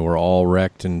shipped, and they were all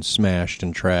wrecked and smashed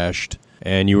and trashed,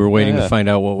 and you were waiting to find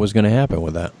out what was going to happen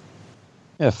with that.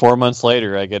 Yeah, 4 months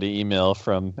later, I get an email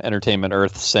from Entertainment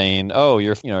Earth saying, "Oh,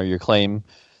 your claim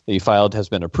that you filed has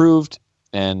been approved,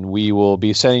 and we will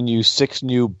be sending you 6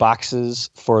 new boxes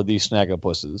for the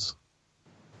Snagglepusses."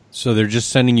 So they're just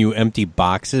sending you empty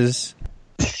boxes?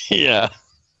 Yeah.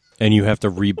 And you have to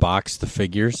rebox the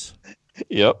figures?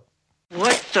 Yep.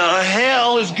 What the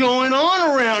hell is going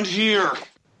on around here?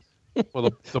 Well,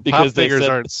 the pop Because they figures said-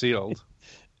 aren't sealed.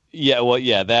 Yeah, well,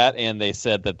 yeah, that, and they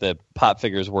said that the pop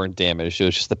figures weren't damaged. It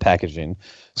was just the packaging.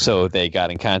 So they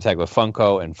got in contact with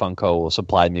Funko, and Funko will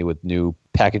supply me with new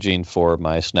packaging for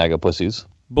my Snagglepussies.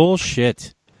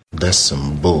 Bullshit. That's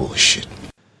some bullshit.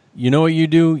 You know what you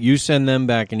do? You send them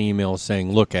back an email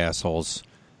saying, "Look, assholes,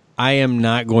 I am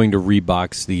not going to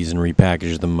rebox these and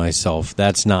repackage them myself.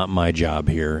 That's not my job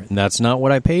here, and that's not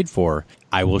what I paid for.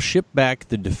 I will ship back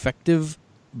the defective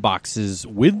boxes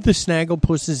with the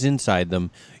Snagglepusses inside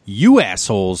them. You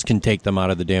assholes can take them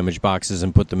out of the damaged boxes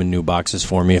and put them in new boxes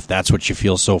for me if that's what you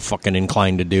feel so fucking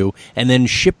inclined to do, and then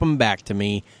ship them back to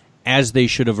me as they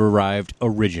should have arrived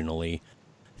originally.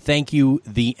 Thank you,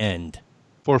 the end."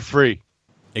 For free.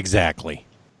 Exactly.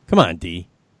 Come on, D.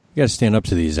 You got to stand up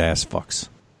to these ass fucks.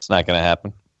 It's not going to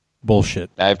happen. Bullshit.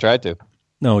 I've tried to.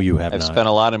 No, you have I've not. spent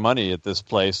a lot of money at this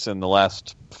place in the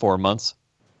last 4 months.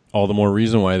 All the more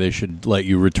reason why they should let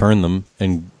you return them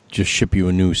and just ship you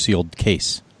a new sealed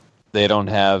case. They don't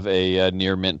have a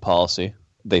near mint policy.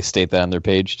 They state that on their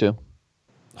page, too.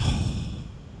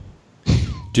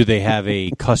 Do they have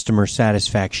a customer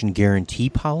satisfaction guarantee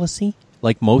policy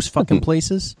like most fucking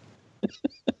places?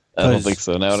 I don't think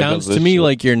so. Now Sounds to me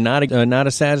like you're not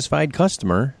a satisfied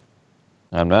customer.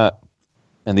 I'm not.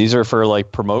 And these are for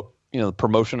like the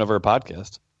promotion of our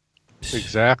podcast.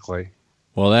 Exactly.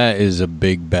 Well, that is a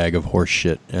big bag of horse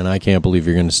shit, and I can't believe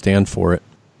you're going to stand for it.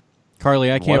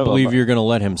 Carly, I can't believe you're going to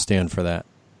let him stand for that.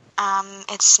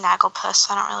 It's Snagglepuss,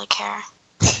 so I don't really care.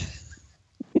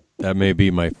 That may be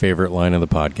my favorite line of the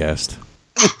podcast.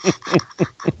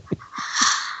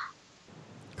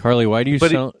 Carly, why do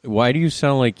you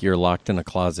sound like you're locked in a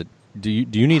closet? Do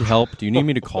you need help? Do you need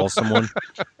me to call someone?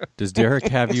 Does Derek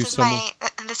have you someone?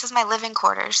 This is my living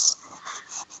quarters.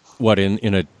 What,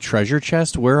 in a treasure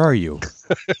chest? Where are you?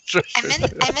 I'm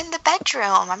in the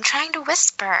bedroom. I'm trying to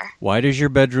whisper. Why does your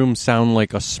bedroom sound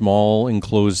like a small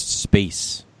enclosed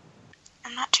space?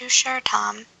 I'm not too sure,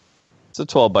 Tom. It's a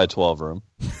 12 by 12 room.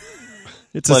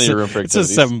 It's Plenty of room for it's a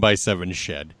activities. 7x7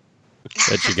 shed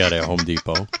that you got at Home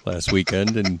Depot last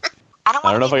weekend. And I don't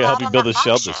know if I can help you build a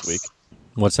shelf shelf this week.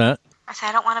 what's that? I said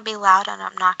I don't want to be loud and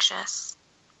obnoxious.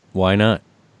 Why not?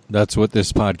 That's what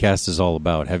this podcast is all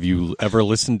about. Have you ever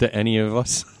listened to any of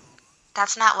us?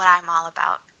 That's not what I'm all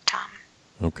about, Tom.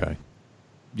 Okay.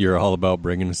 You're all about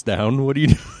bringing us down? What do you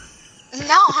do?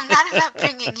 No, I'm not about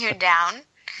bringing you down.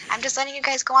 I'm just letting you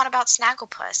guys go on about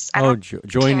Snagglepuss. I don't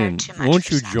join care in. too much Won't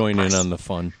for you join in on the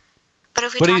fun? But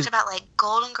if we talked about like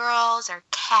Golden Girls or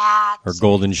cats Or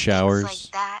golden things showers?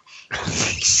 like that,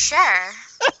 sure.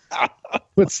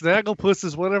 But Snagglepuss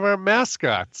is one of our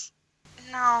mascots.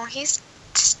 No, he's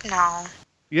just no.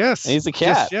 Yes. He's a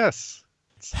cat. Yes.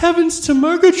 Heavens to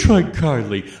Murgatroyd,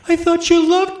 Carly. I thought you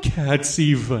loved cats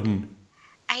even.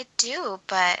 I do,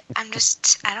 but I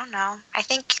don't know. I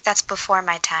think that's before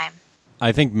my time.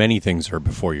 I think many things are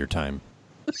before your time.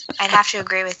 I'd have to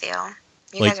agree with you.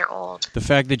 You Like, guys are old. The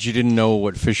fact that you didn't know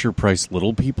what Fisher-Price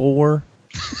Little People were?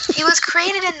 He was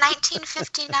created in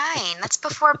 1959. That's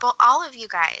before all of you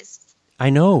guys.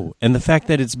 I know. And the fact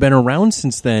that it's been around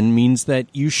since then means that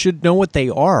you should know what they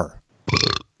are.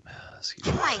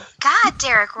 Oh my God,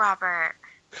 Derek Robert.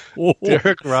 Whoa.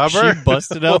 Derek Robert? She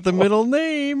busted out the middle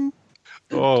name.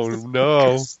 Oh,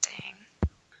 no.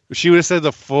 If she would have said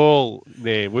the full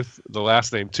name with the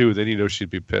last name, too, then you know she'd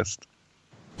be pissed.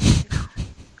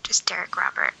 Just Derek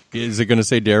Robert. Is it going to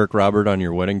say Derek Robert on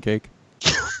your wedding cake?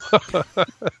 We're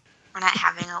not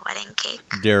having a wedding cake.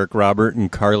 Derek Robert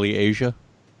and Carly Asia?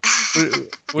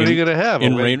 What are you going to have?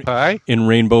 In A wet pie? In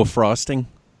rainbow frosting?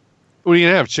 What are you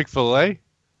going to have? Chick-fil-A?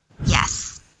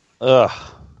 Yes. Ugh.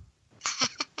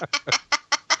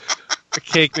 A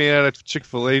cake made out of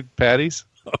Chick-fil-A patties?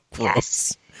 Oh,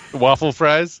 gross. Waffle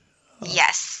fries?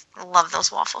 Yes. Love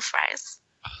those waffle fries.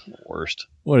 Worst.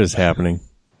 What is happening?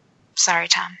 Sorry,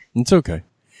 Tom. It's okay.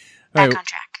 Back All right. on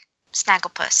track.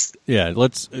 Snagglepuss. Yeah,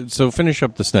 so finish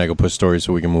up the Snagglepuss story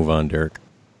so we can move on, Derek.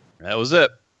 That was it.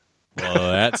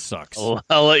 Well, that sucks.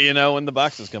 I'll let you know when the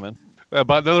boxes come in.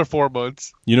 About another 4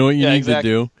 months. You know what you need to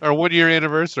do? Our 1 year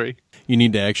anniversary. You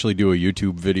need to actually do a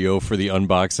YouTube video for the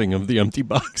unboxing of the empty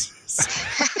boxes.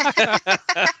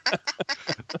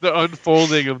 The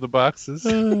unfolding of the boxes.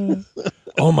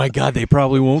 Oh my God, they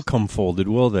probably won't come folded,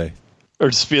 will they? Or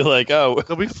just be like, oh,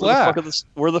 they'll be flat.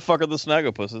 Where the fuck are the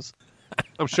Snagglepusses?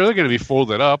 I'm sure they're going to be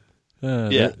folded up.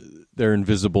 Yeah. They're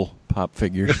invisible pop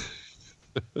figures.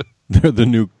 They're the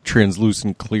new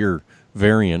translucent clear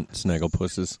variant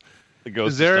Snagglepusses. The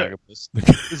ghost Is there-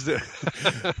 Snagglepuss. Is there...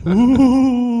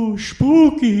 Ooh,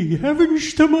 spooky.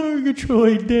 Heavens to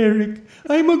Murgatroyd, Derek.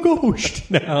 I'm a ghost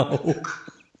now.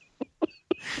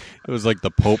 It was like the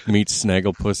Pope meets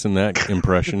Snagglepuss in that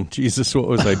impression. Jesus, what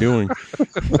was I doing?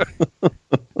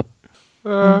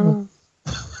 The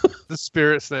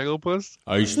spirit Snagglepuss?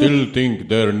 I still think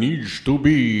there needs to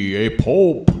be a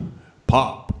Pope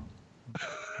pop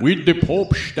with the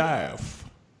Pope staff.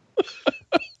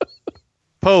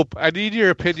 Pope, I need your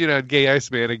opinion on Gay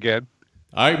Iceman again.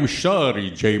 I'm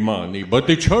sorry, J-Money, but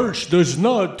the church does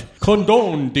not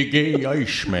condone the gay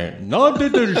Iceman. Not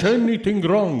that there's anything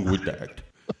wrong with that.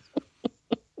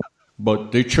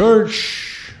 But the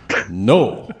church,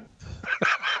 no.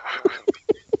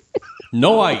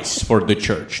 No ice for the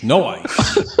church. No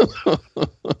ice.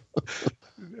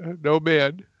 No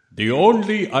man. The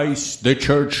only ice the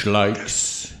church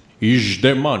likes is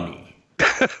the money.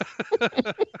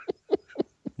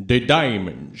 The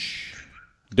diamonds.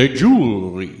 The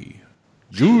jewelry.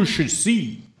 You should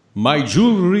see my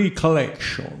jewelry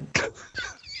collection.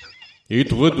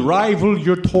 It would rival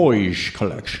your toys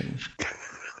collection.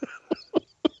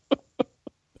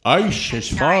 Ice as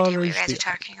far What you as guys are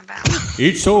talking about.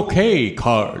 It's okay,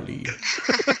 Carly.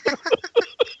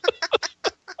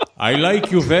 I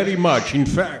like you very much. In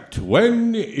fact,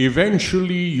 when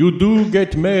eventually you do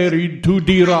get married to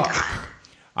D-Rock,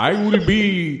 I will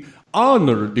be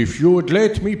honored if you would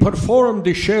let me perform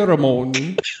the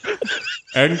ceremony.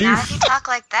 And How do you talk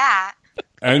like that?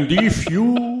 And if you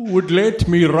would let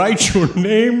me write your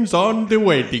names on the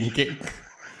wedding cake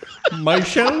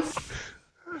myself,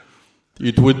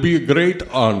 it would be a great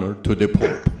honor to the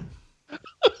Pope.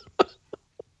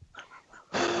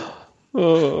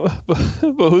 Oh,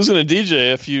 but who's going to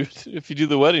DJ if you do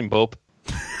the wedding, Pope?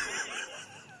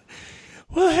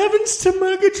 Well, heavens to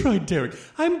Murgatroyd, Derek.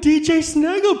 I'm DJ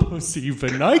Snagglepuss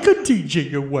even. I could DJ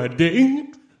your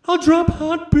wedding. I'll drop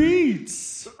hot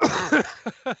beats.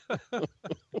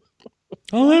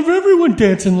 I'll have everyone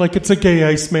dancing like it's a Gay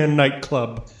Iceman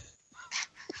nightclub.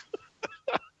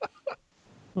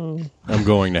 I'm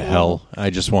going to hell.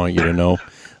 I just want you to know.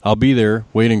 I'll be there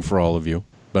waiting for all of you,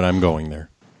 but I'm going there.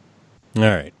 All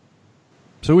right.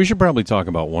 So we should probably talk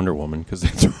about Wonder Woman, because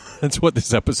that's what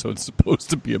this episode's supposed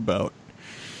to be about.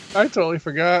 I totally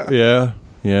forgot. Yeah.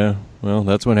 Well,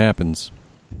 that's what happens.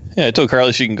 Yeah, I told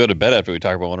Carly she can go to bed after we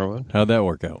talk about Wonder Woman. How'd that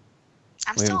work out?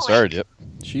 We haven't started yet.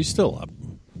 She's still up.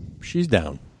 She's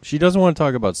down. She doesn't want to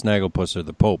talk about Snagglepuss or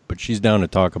the Pope, but she's down to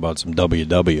talk about some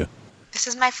WW. This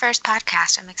is my first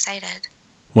podcast. I'm excited.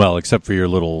 Well, except for your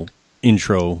little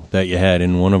intro that you had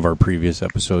in one of our previous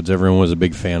episodes. Everyone was a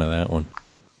big fan of that one.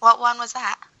 What one was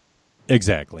that?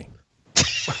 Exactly.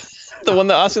 The one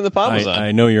that Austin the Pop was on.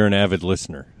 I know you're an avid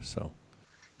listener, so.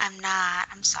 I'm not.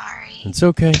 I'm sorry. It's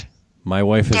okay. My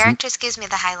wife Derek just gives me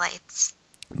the highlights.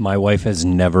 My wife has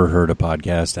never heard a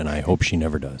podcast, and I hope she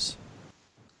never does.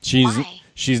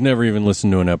 She's never even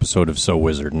listened to an episode of So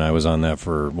Wizard, and I was on that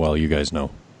for, well, you guys know.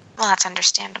 Well, that's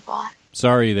understandable.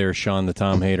 Sorry there, Sean the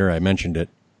Tom Hater. I mentioned it.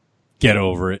 Get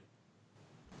over it.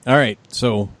 All right,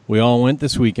 so we all went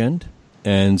this weekend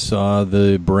and saw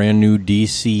the brand new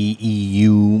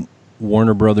DCEU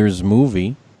Warner Brothers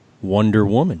movie, Wonder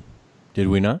Woman. Did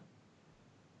we not?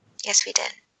 Yes, we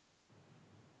did.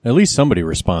 At least somebody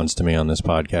responds to me on this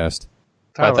podcast.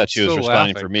 I thought she was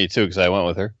responding for me, too, because I went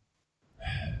with her.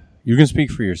 You can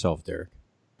speak for yourself, Derek.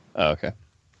 Oh, okay.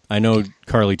 I know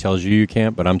Carly tells you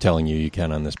can't, but I'm telling you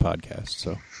can on this podcast.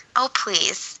 So. Oh,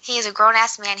 please. He is a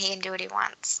grown-ass man. He can do what he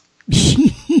wants.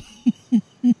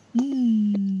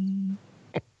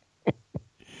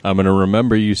 I'm going to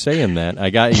remember you saying that. I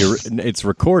got you. It's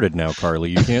recorded now, Carly.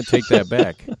 You can't take that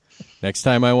back. Next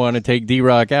time I want to take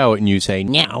D-Rock out and you say,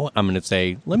 now, I'm going to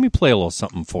say, let me play a little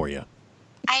something for you.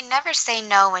 I never say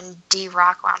no when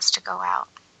D-Rock wants to go out.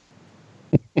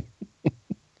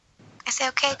 I say,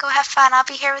 okay, go have fun. I'll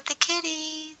be here with the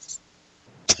kitties.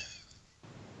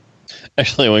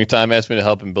 Actually, when Tom asked me to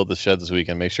help him build the shed this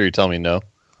weekend, make sure you tell me no.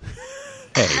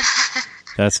 Hey,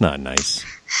 that's not nice.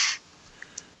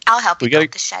 I'll help you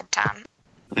build the shed, Tom.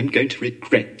 I'm going to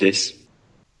regret this.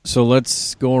 So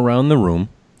let's go around the room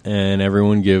and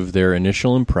everyone give their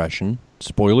initial impression,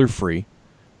 spoiler-free,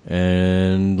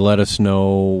 and let us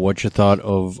know what you thought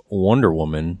of Wonder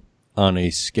Woman on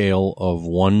a scale of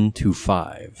 1 to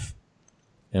 5.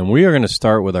 And we are going to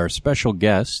start with our special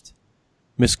guest,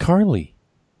 Miss Carly.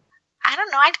 I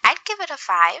don't know. I'd give it a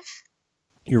 5.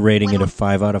 You're rating it a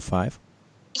 5 out of 5?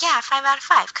 Yeah, 5 out of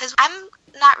 5. Because I'm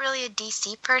not really a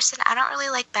DC person. I don't really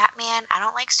like Batman. I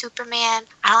don't like Superman.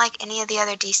 I don't like any of the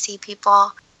other DC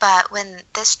people. But when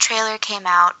this trailer came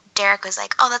out, Derek was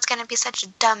like, oh, that's going to be such a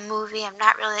dumb movie. I'm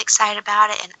not really excited about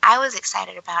it. And I was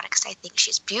excited about it because I think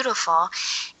she's beautiful.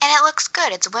 And it looks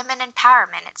good. It's women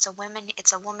empowerment. It's a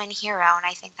woman hero. And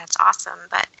I think that's awesome.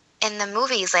 But in the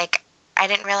movies, like, I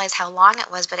didn't realize how long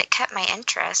it was, but it kept my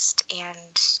interest.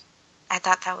 And I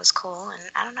thought that was cool. And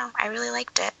I don't know. I really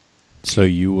liked it. So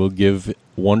you will give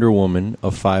Wonder Woman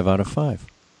a 5 out of 5?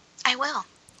 I will.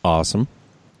 Awesome.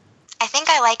 I think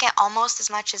I like it almost as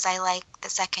much as I like the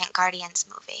second Guardians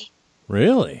movie.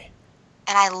 Really?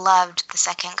 And I loved the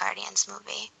second Guardians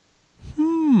movie.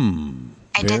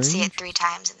 I did see it 3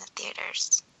 times in the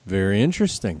theaters. Very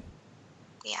interesting.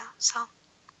 Yeah, so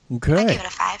Okay. I give it a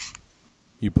 5.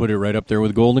 You put it right up there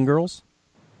with Golden Girls?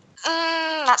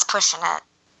 That's pushing it.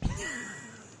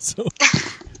 So,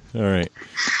 all right.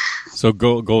 So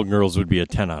Golden Girls would be a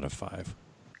 10 out of 5.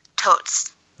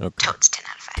 Totes. Okay. Totes, 10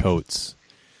 out of 5. Totes.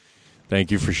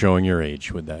 Thank you for showing your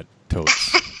age with that,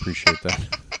 Totes. Appreciate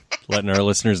that. Letting our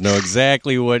listeners know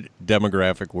exactly what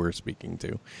demographic we're speaking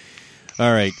to.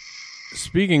 All right.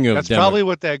 Speaking of... That's probably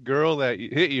what that girl that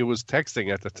hit you was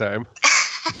texting at the time.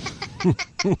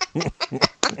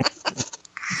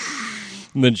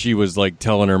 And then she was like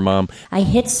telling her mom, I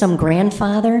hit some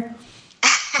grandfather.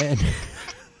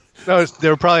 No, they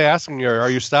were probably asking her, are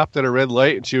you stopped at a red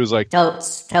light? And she was like,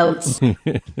 Totes. Totes behind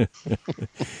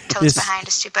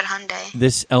a stupid Hyundai.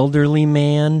 This elderly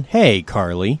man. Hey,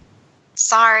 Carly.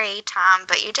 Sorry, Tom,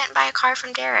 but you didn't buy a car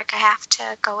from Derek. I have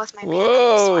to go with my man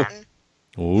on this one.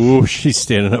 Ooh, she's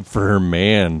standing up for her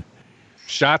man.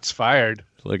 Shots fired.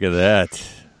 Look at that.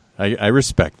 I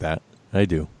respect that. I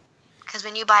do. Because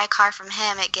when you buy a car from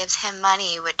him, it gives him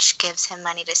money, which gives him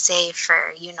money to save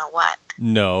for you-know-what.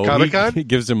 No, Comic-Con? he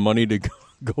gives him money to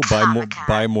go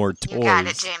buy more toys. You got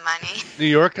it, J-Money. New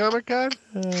York Comic-Con?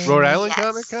 Rhode Island yes.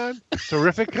 Comic-Con?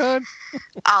 Terrific Con?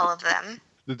 All of them.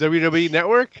 The WWE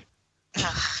Network?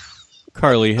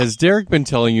 Carly, has Derek been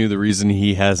telling you the reason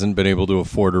he hasn't been able to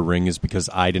afford a ring is because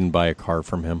I didn't buy a car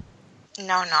from him?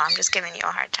 No, I'm just giving you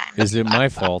a hard time. Is it my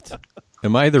fault?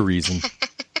 Am I the reason?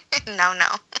 No.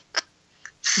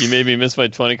 You made me miss my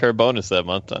 20-card bonus that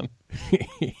month, Tom.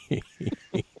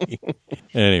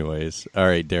 Anyways, all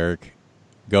right, Derek,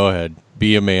 go ahead.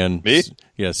 Be a man. Me?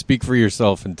 Yeah, speak for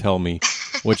yourself and tell me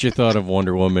what you thought of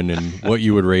Wonder Woman and what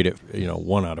you would rate it,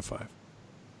 1 out of 5.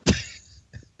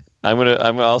 I'm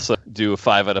gonna also do a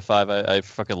 5 out of 5. I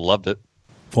fucking loved it.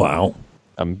 Wow.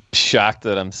 I'm shocked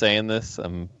that I'm saying this.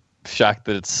 I'm shocked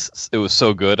that it was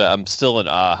so good. I'm still in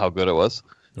awe how good it was.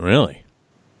 Really?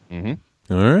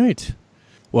 Mm-hmm. All right.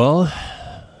 Well,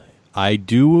 I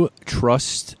do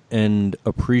trust and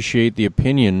appreciate the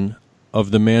opinion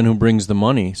of the man who brings the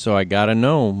money, so I gotta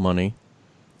know, Money.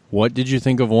 What did you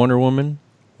think of Wonder Woman?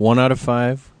 1 out of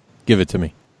 5? Give it to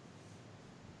me.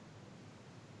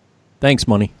 Thanks,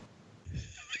 Money.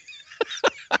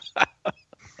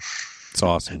 It's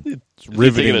awesome. It's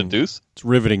riveting. A deuce? It's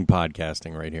riveting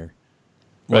podcasting right here.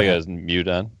 Well, you guys mute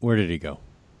on. Where did he go?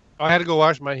 I had to go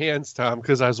wash my hands, Tom,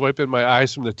 because I was wiping my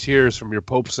eyes from the tears from your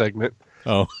Pope segment.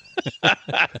 Oh.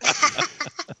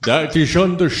 That is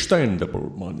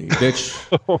understandable, Money. That's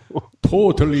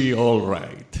totally all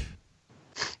right.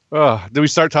 Did we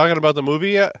start talking about the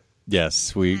movie yet?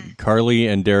 Yes, Carly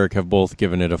and Derek have both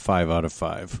given it a 5 out of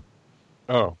 5.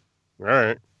 Oh, all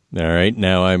right. All right,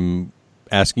 now I'm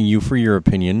asking you for your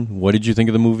opinion. What did you think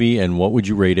of the movie, and what would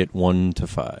you rate it 1 to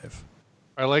 5?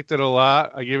 I liked it a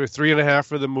lot. I gave it 3.5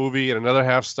 for the movie and another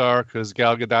half star because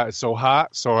Gal Gadot is so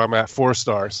hot, so I'm at 4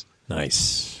 stars.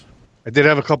 Nice. I did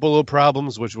have a couple little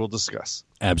problems, which we'll discuss.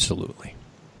 Absolutely.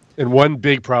 And one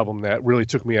big problem that really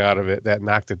took me out of it, that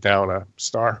knocked it down a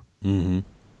star. Mm-hmm.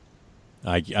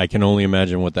 I can only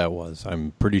imagine what that was.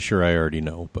 I'm pretty sure I already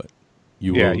know, but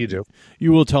You Yeah, will, you do.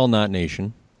 You will tell Not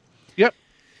Nation. Yep.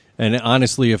 And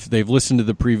honestly, if they've listened to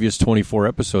the previous 24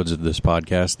 episodes of this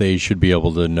podcast, they should be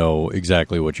able to know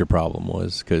exactly what your problem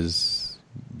was, because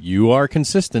you are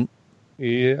consistent.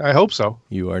 Yeah, I hope so.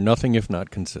 You are nothing if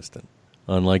not consistent,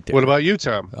 unlike Derek. What about you,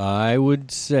 Tom? I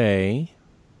would say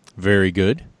very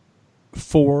good.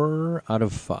 4 out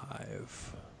of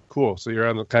 5. Cool. So you're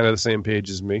on kind of the same page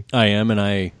as me. I am, and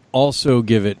I also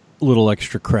give it a little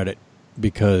extra credit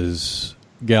because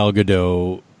Gal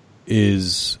Gadot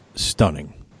is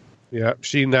stunning. Yeah,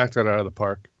 she knocked it out of the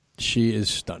park. She is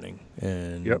stunning.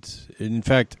 And in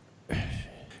fact,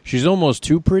 she's almost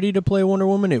too pretty to play Wonder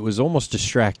Woman. It was almost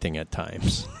distracting at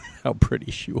times how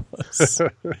pretty she was.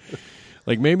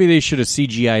 Like, maybe they should have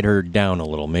CGI'd her down a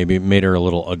little. Maybe made her a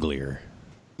little uglier.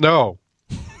 No.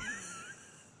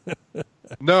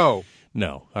 No.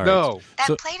 No. All right. No.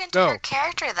 That played into her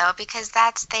character, though, because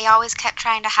they always kept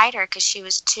trying to hide her because she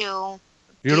was too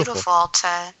beautiful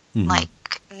to,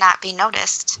 not be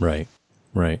noticed. Right.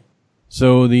 Right.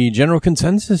 So the general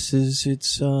consensus is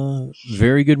it's a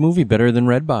very good movie, better than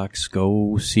Redbox.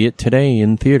 Go see it today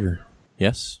in theater.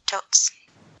 Yes? Totes.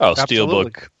 Oh,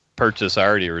 Absolutely. Steelbook purchase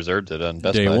already reserved it on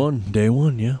Best Buy. Day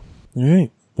one, yeah. All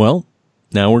right. Well,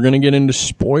 now we're going to get into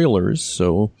spoilers.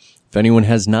 So if anyone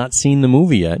has not seen the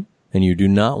movie yet and you do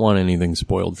not want anything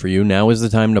spoiled for you, now is the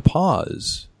time to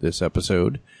pause this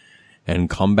episode and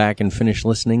come back and finish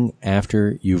listening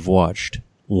after you've watched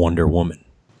Wonder Woman.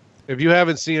 If you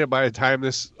haven't seen it by the time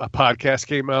this podcast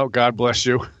came out, God bless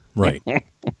you. Right.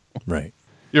 Right.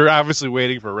 You're obviously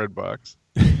waiting for Redbox.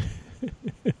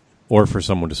 Or for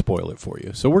someone to spoil it for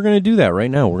you. So we're going to do that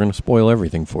right now. We're going to spoil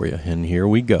everything for you. And here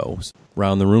we go.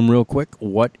 Round the room real quick.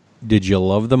 What did you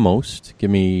love the most?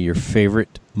 Give me your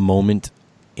favorite moment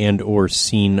and or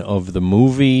scene of the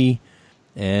movie.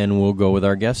 And we'll go with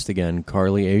our guest again,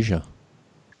 Carly Asia.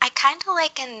 I kind of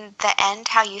like in the end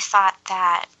how you thought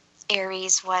that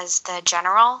Ares was the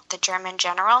general, the German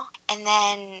general. And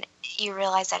then you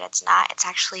realize that it's not. It's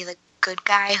actually the good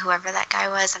guy, whoever that guy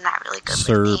was. I'm not really good with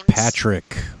Sir names.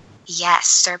 Patrick. Yes,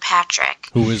 Sir Patrick.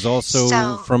 Who is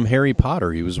also from Harry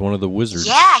Potter. He was one of the wizards.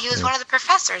 Yeah, he was one of the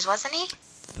professors, wasn't he?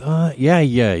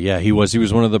 Yeah. He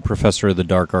was one of the professor of the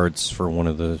dark arts for one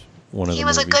of the He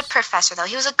was a good professor, though.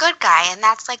 He was a good guy, and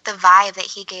that's like the vibe that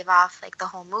he gave off. Like the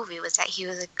whole movie was that he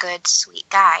was a good, sweet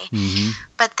guy. Mm-hmm.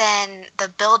 But then the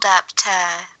build-up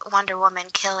to Wonder Woman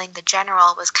killing the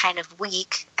general was kind of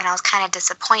weak, and I was kind of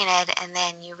disappointed. And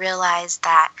then you realize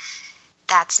that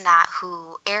that's not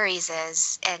who Ares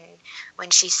is, and when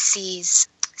she sees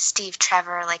Steve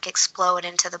Trevor like explode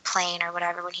into the plane or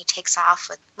whatever when he takes off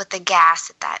with the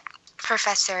gas that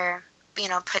professor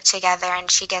put together,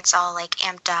 and she gets all like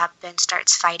amped up and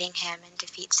starts fighting him and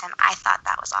defeats him. I thought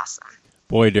that was awesome.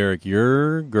 Boy, Derek,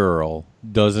 your girl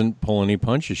doesn't pull any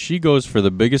punches. She goes for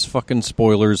the biggest fucking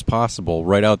spoilers possible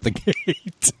right out the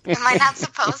gate. Am I not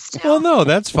supposed to? Well, no,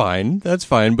 that's fine. That's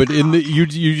fine. But in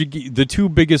the two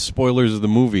biggest spoilers of the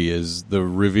movie is the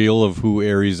reveal of who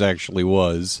Ares actually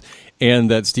was, and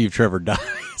that Steve Trevor dies,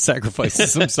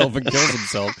 sacrifices himself and kills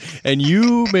himself. And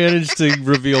you managed to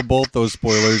reveal both those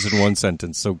spoilers in one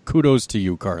sentence. So kudos to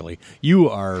you, Carly. You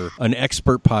are an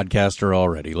expert podcaster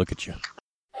already. Look at you.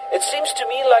 It seems to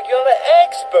me like you're an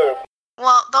expert.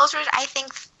 Well, those were, I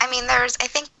think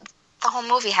the whole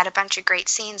movie had a bunch of great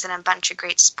scenes and a bunch of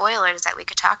great spoilers that we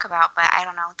could talk about, but I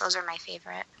don't know. Those are my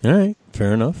favorite. All right.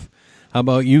 Fair enough. How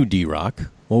about you, D-Rock?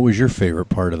 What was your favorite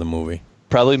part of the movie?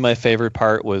 Probably my favorite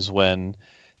part was when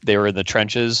they were in the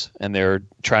trenches and they were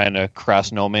trying to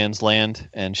cross no man's land,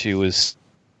 and she was...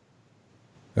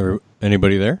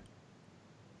 Anybody there?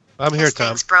 I'm here, His Tom.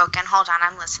 thing's broken. Hold on,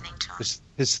 I'm listening to him.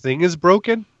 His thing is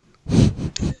broken?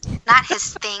 Not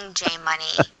his thing, J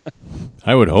Money.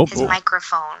 I would hope. His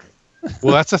microphone.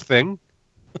 Well, that's a thing.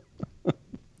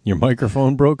 Your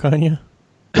microphone broke on you?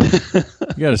 You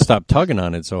got to stop tugging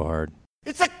on it so hard.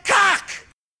 It's a cock!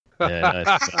 Yeah,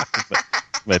 nice.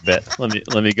 My bet.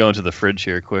 Let me go into the fridge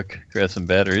here quick. Grab some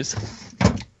batteries.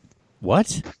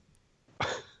 What?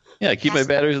 Yeah, I keep my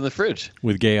batteries in the fridge.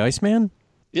 With Gay Iceman?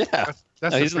 Yeah. That's no,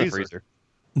 the he's in the freezer.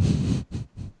 freezer.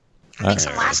 Makes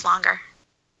them last longer.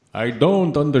 I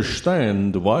don't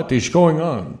understand what is going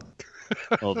on.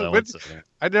 Hold on one second.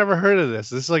 I never heard of this.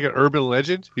 This is like an urban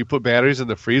legend? You put batteries in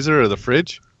the freezer or the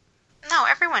fridge? No,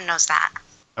 everyone knows that.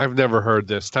 I've never heard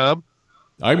this, Tom.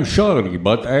 I'm sorry,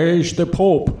 but as the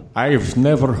Pope, I've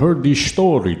never heard this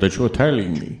story that you're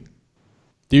telling me.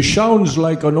 This sounds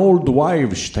like an old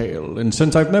wives' tale, and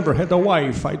since I've never had a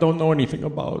wife, I don't know anything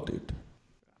about it.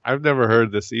 I've never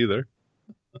heard this either.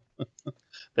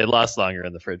 They last longer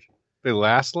in the fridge. They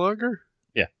last longer?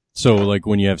 Yeah. So, like,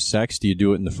 when you have sex, do you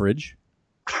do it in the fridge?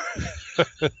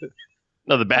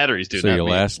 No, the batteries do. So not you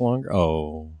me. last longer?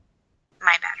 Oh.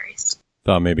 My batteries.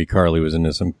 Thought maybe Carly was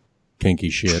into some kinky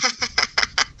shit.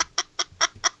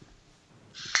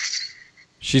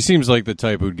 She seems like the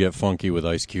type who'd get funky with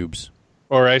ice cubes.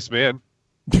 Or Iceman.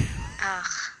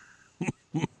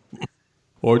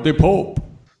 Or the Pope.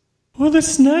 Or the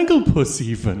Snagglepuss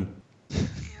even.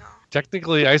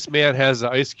 Technically, Iceman has an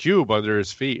ice cube under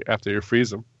his feet after you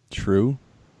freeze him. True.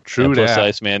 True And plus, that.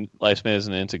 Iceman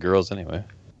isn't into girls anyway.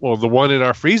 Well, the one in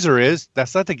our freezer is.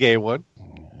 That's not the gay one.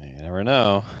 You never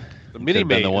know. The You mini could've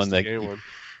been mate the is one the that gay one.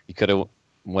 you could have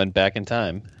went back in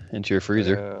time into your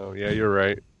freezer. Oh, yeah, you're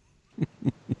right.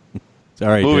 All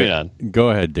right, Moving Derek, go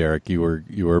ahead, Derek. You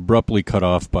were abruptly cut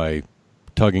off by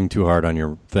tugging too hard on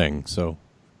your thing. So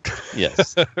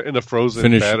Yes. In the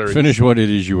frozen batteries. Finish what it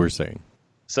is you were saying.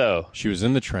 So she was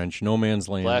in the trench, no man's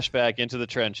land. Flashback into the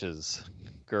trenches.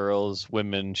 Girls,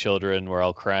 women, children were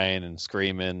all crying and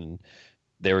screaming, and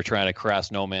they were trying to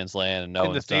cross no man's land, and no In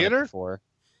the one's done it theater? before.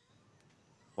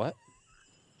 What?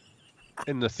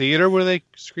 In the theater were they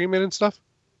screaming and stuff?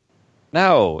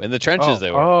 No, in the trenches they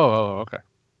were. Oh, okay.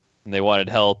 And they wanted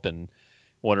help, and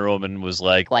Wonder Woman was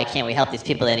like, Why can't we help these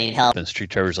people that need help? and Street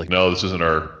Trevor's like, No, this isn't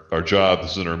our job.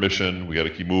 This isn't our mission. We got to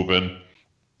keep moving.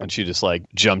 and she just like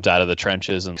jumped out of the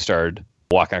trenches and started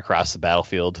walking across the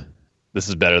battlefield. This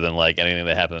is better than like anything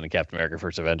that happened in Captain America: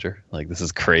 First Avenger. Like, this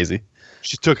is crazy.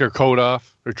 She took her coat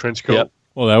off, her trench coat. Yep.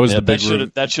 Well, that was Yeah, the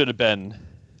big. that should have been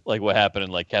like what happened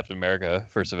in like Captain America: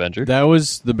 First Avenger. That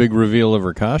was the big reveal of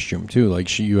her costume too.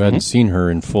 Like you hadn't Mm-hmm. seen her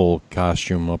in full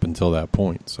costume up until that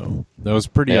point. So that was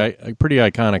pretty a pretty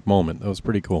iconic moment. That was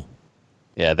pretty cool.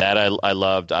 Yeah, that I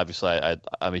loved. Obviously,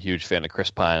 I'm a huge fan of Chris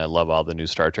Pine. I love all the new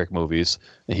Star Trek movies.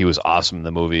 And he was awesome in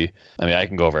the movie. I mean, I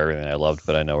can go over everything I loved,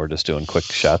 but I know we're just doing quick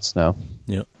shots now.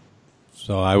 Yep.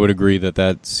 So I would agree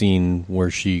that scene where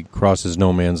she crosses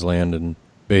no man's land and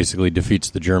basically defeats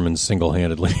the Germans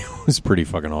single-handedly was pretty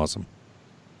fucking awesome.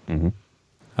 Mm-hmm.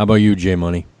 How about you, J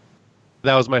Money?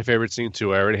 That was my favorite scene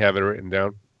too. I already have it written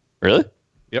down. Really?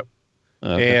 Yep.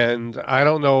 Okay. And I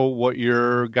don't know what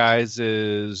your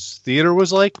guys' theater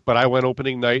was like, but I went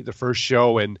opening night, the first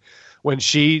show, and when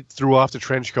she threw off the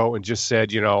trench coat and just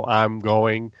said, I'm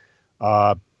going,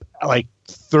 like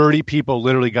 30 people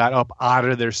literally got up out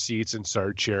of their seats and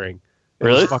started cheering.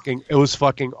 Really? It was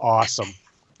fucking awesome.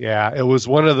 Yeah, it was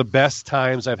one of the best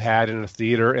times I've had in a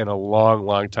theater in a long,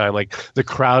 long time. Like, the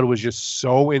crowd was just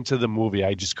so into the movie.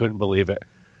 I just couldn't believe it.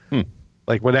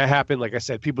 Like, when that happened, like I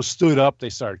said, people stood up, they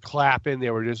started clapping,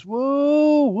 they were just,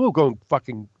 woo, woo, going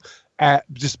fucking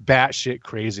just batshit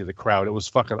crazy, the crowd. It was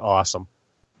fucking awesome.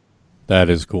 That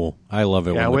is cool. I love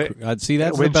it. Yeah, I'd see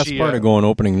that's the when best she, part of going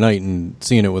opening night and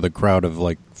seeing it with a crowd of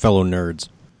like fellow nerds.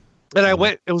 And I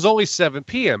went, it was only 7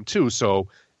 p.m. too, so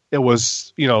it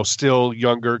was, still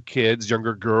younger kids,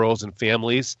 younger girls and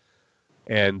families,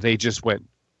 and they just went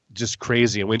just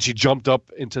crazy. And when she jumped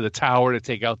up into the tower to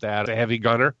take out the heavy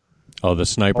gunner. Oh, the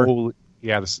sniper?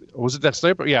 Yeah, was it that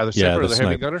sniper? Yeah, the sniper or the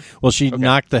heavy gunner? Well, she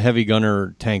knocked the heavy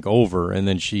gunner tank over, and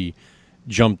then she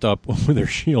jumped up with her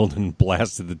shield and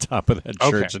blasted the top of that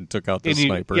church and took out the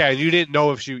sniper. Yeah, and you didn't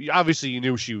know if obviously you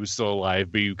knew she was still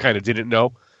alive, but you kind of didn't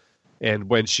know. And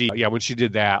when she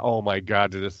did that, oh my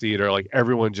God, to the theater, like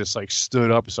everyone just like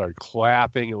stood up and started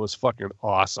clapping. It was fucking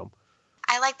awesome.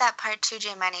 I like that part too,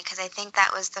 J Money, because I think that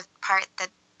was the part that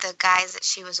the guys that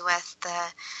she was with,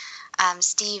 the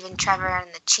Steve and Trevor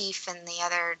and the chief and the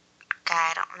other guy,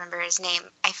 I don't remember his name.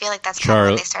 I feel like that's kind of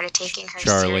when they started taking her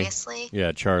seriously.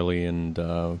 Yeah, Charlie and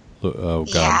the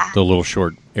little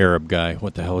short Arab guy.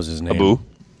 What the hell was his name? Abu?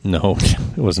 No,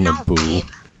 it wasn't Abu.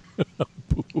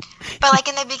 But like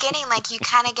in the beginning, like you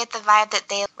kind of get the vibe that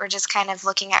they were just kind of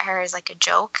looking at her as like a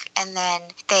joke, and then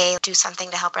they do something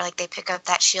to help her. Like they pick up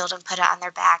that shield and put it on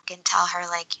their back and tell her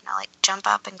like, like jump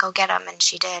up and go get them, and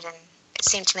she did. And it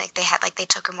seemed to me like they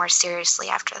took her more seriously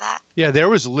after that. Yeah, there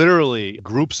was literally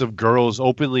groups of girls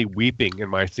openly weeping in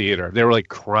my theater. They were like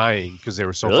crying because they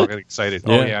were so fucking excited.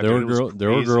 Yeah, Oh yeah, there dude,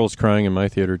 were girls crying in my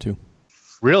theater too.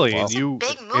 Really, Wow.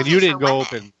 and you didn't go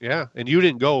open. Yeah, and you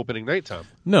didn't go opening night, Tom.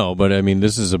 No, but I mean,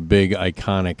 this is a big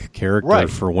iconic character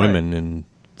for women, and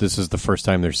this is the first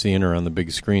time they're seeing her on the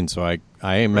big screen. So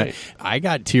I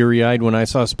got teary eyed when I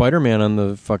saw Spider-Man on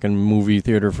the fucking movie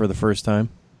theater for the first time.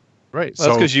 Right, well,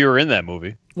 that's because you were in that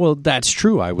movie. Well, that's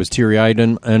true. I was teary eyed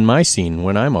in my scene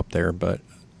when I'm up there, but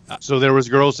so there was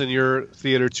girls in your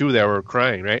theater too that were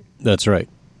crying, right? That's right.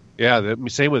 Yeah,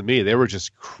 same with me. They were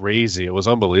just crazy. It was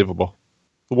unbelievable.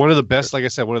 One of the best, like I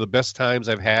said, one of the best times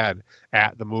I've had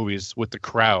at the movies with the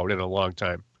crowd in a long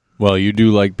time. Well, you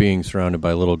do like being surrounded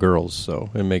by little girls, so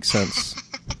it makes sense.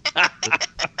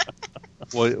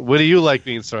 What do you like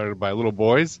being surrounded by? Little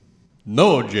boys?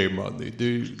 No, J Money.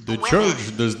 The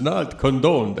church does not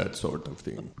condone that sort of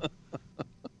thing.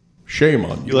 Shame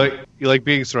on you. You like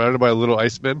being surrounded by little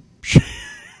ice men?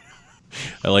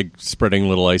 I like spreading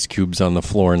little ice cubes on the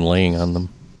floor and laying on them.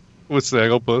 With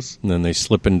Snagglepuss. And then they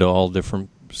slip into all different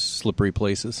slippery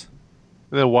places.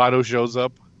 And then Watto shows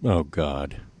up. Oh,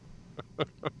 God.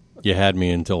 You had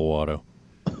me until Watto.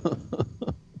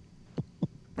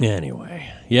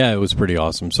 Anyway. Yeah, it was pretty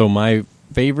awesome. So my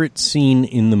favorite scene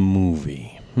in the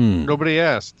movie. Nobody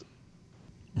asked.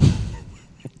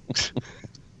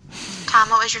 Tom,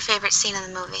 what was your favorite scene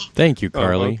in the movie? Thank you,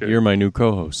 Carly. okay. You're my new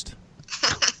co-host.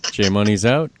 J Money's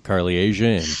out, Carly Asia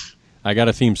in. I got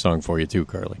a theme song for you too,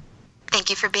 Carly. Thank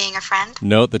you for being a friend.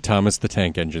 Note the Thomas the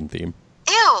Tank Engine theme.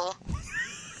 Ew.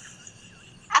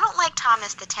 I don't like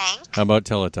Thomas the Tank. How about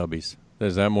Teletubbies?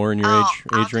 Is that more in your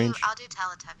age range? I'll do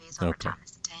Teletubbies over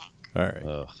Thomas the Tank. All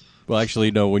right. Well,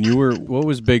 actually, no. What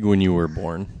was big when you were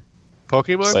born?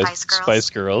 Pokemon? Spice Girls. Spice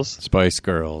Girls. Spice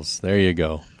Girls. There you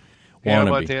go. Hannah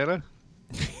Wannabe. Montana?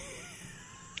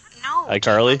 No.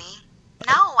 iCarly?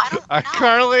 No, I don't know.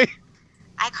 iCarly?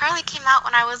 iCarly came out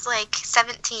when I was like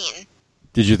 17.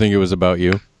 Did you think it was about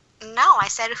you? No, I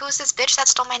said, who's this bitch that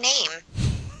stole my name?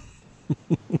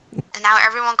 And now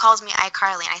everyone calls me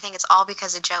iCarly, and I think it's all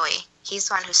because of Joey. He's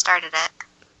the one who started it.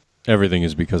 Everything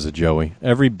is because of Joey.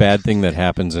 Every bad thing that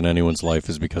happens in anyone's life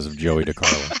is because of Joey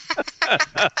DeCarlo.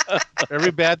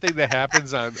 Every bad thing that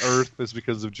happens on Earth is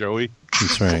because of Joey.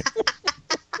 That's right.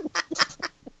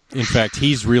 In fact,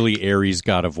 he's really Ares,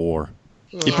 god of war.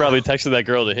 He probably texted that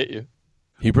girl to hit you.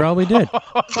 He probably did. He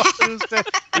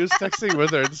was texting with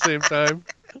her at the same time.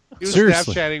 He was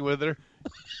Seriously. Snapchatting with her.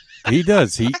 He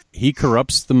does. He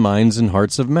corrupts the minds and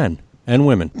hearts of men and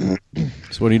women.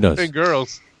 That's what he does. And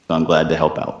girls. I'm glad to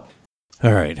help out.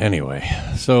 All right, anyway.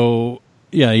 So,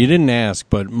 yeah, you didn't ask,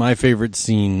 but my favorite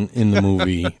scene in the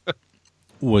movie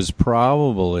was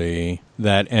probably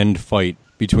that end fight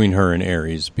between her and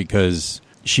Ares, because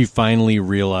she finally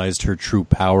realized her true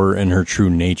power and her true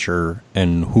nature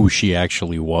and who she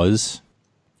actually was.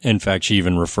 In fact, she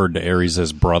even referred to Ares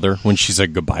as brother when she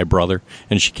said goodbye, brother,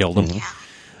 and she killed him.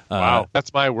 Wow,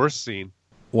 that's my worst scene.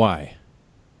 Why?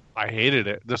 I hated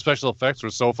it. The special effects were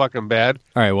so fucking bad.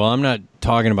 All right, well, I'm not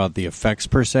talking about the effects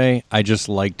per se. I just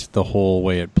liked the whole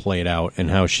way it played out and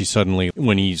how she suddenly,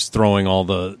 when he's throwing all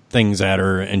the things at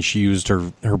her and she used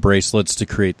her bracelets to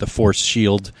create the force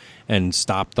shield and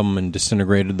stopped them and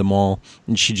disintegrated them all.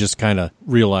 And she just kind of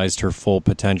realized her full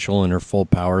potential and her full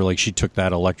power. Like she took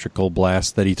that electrical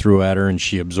blast that he threw at her and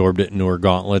she absorbed it into her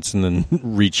gauntlets and then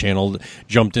rechanneled,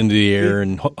 jumped into the air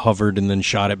and hovered and then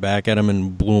shot it back at him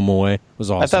and blew him away. It was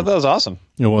awesome. I thought that was awesome.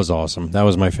 It was awesome. That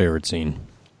was my favorite scene.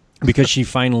 Because she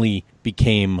finally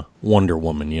became Wonder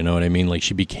Woman, you know what I mean? Like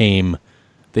she became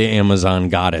the Amazon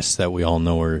goddess that we all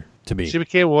know her to be. She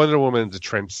became Wonder Woman in the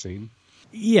trench scene.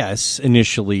 Yes,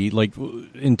 initially, like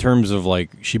in terms of like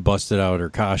she busted out her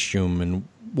costume and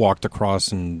walked across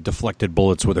and deflected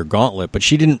bullets with her gauntlet, but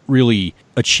she didn't really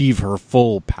achieve her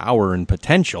full power and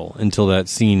potential until that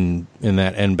scene in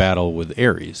that end battle with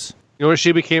Ares. You know what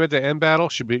she became at the end battle?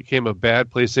 She became a bad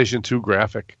PlayStation 2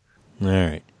 graphic. All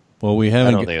right. Well, we haven't.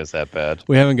 I don't think it was that bad.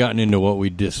 We haven't gotten into what we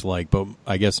dislike, but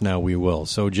I guess now we will.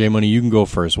 So, J Money, you can go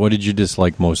first. What did you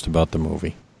dislike most about the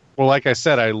movie? Well, like I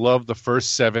said, I loved the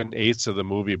first 7/8 of the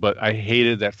movie, but I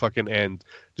hated that fucking end.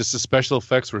 Just the special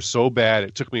effects were so bad,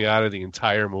 it took me out of the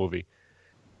entire movie.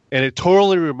 And it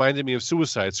totally reminded me of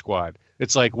Suicide Squad.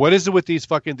 It's like, what is it with these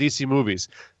fucking DC movies?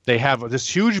 They have this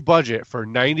huge budget for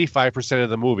 95% of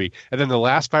the movie, and then the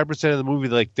last 5% of the movie,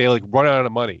 they run out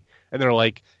of money. And they're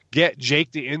like, get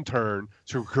Jake the Intern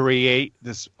to create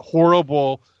this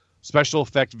horrible special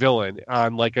effect villain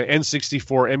on like an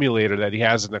N64 emulator that he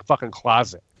has in the fucking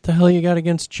closet. What the hell you got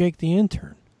against Jake the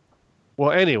Intern?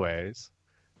 Well, anyways,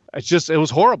 it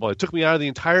was horrible. It took me out of the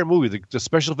entire movie. The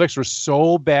special effects were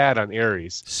so bad on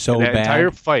Ares. So that bad? entire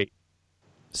fight.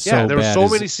 So yeah, there were bad so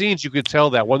is- many scenes you could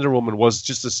tell that Wonder Woman was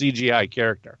just a CGI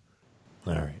character.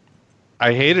 All right.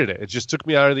 I hated it. It just took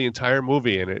me out of the entire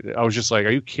movie, and I was just like,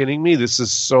 are you kidding me? This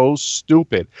is so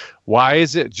stupid. Why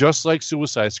is it just like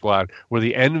Suicide Squad, where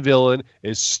the end villain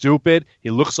is stupid, he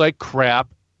looks like crap,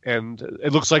 and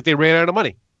it looks like they ran out of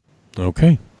money?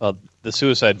 Okay. The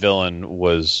Suicide villain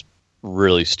was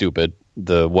really stupid.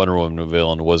 The Wonder Woman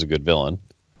villain was a good villain.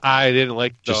 I didn't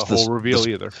like the Just whole reveal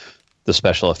either. The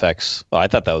special effects. I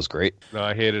thought that was great. No,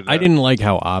 I hated it. I didn't like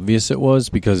how obvious it was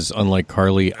because, unlike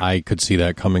Carly, I could see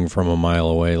that coming from a mile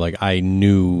away. Like, I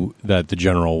knew that the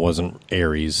general wasn't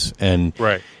Ares. And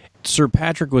right. Sir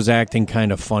Patrick was acting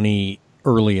kind of funny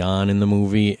early on in the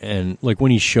movie, and like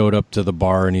when he showed up to the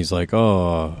bar and he's like,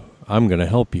 "Oh, I'm going to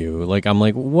help you." Like, I'm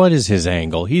like, what is his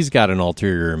angle? He's got an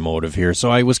ulterior motive here. So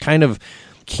I was kind of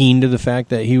keen to the fact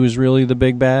that he was really the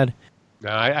big bad. No,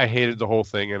 I hated the whole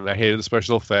thing, and I hated the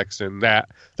special effects, and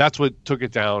that's what took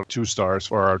it down 2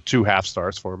 stars or 2.5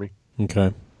 stars for me.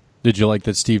 Okay. Did you like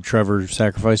that Steve Trevor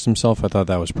sacrificed himself? I thought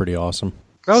that was pretty awesome.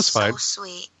 That was fine. So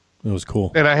sweet. It was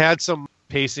cool. And I had some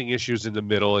pacing issues in the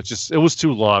middle. It was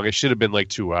too long. It should have been like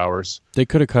 2 hours. They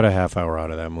could have cut a half hour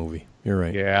out of that movie. You're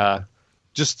right. Yeah.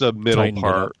 Just the middle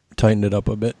part. Tightened it up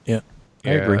a bit. Yeah. I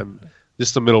agree.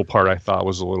 Just the middle part I thought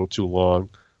was a little too long.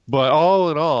 But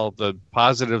all in all, the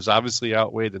positives obviously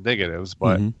outweighed the negatives.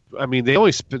 But I mean, they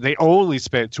only spent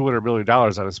 $200 million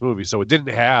on this movie, so it didn't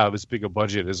have as big a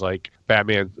budget as like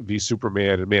Batman v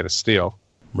Superman and Man of Steel.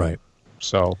 Right.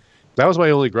 So that was my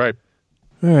only gripe.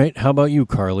 All right. How about you,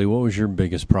 Carly? What was your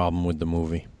biggest problem with the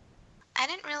movie? I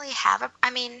didn't really have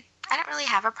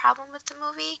a problem with the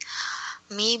movie.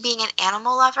 Me being an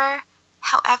animal lover,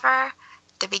 however,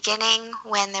 the beginning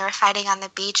when they were fighting on the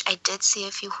beach, I did see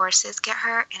a few horses get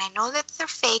hurt, and I know that they're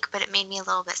fake, but it made me a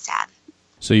little bit sad.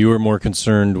 So you were more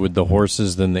concerned with the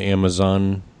horses than the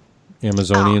Amazonians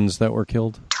that were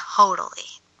killed? Totally.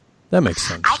 That makes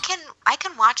sense. I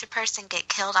can watch a person get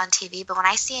killed on TV, but when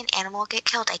I see an animal get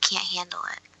killed, I can't handle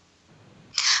it.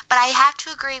 But I have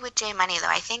to agree with J Money, though.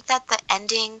 I think that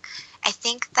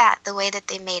the way that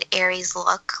they made Ares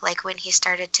look, like when he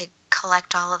started to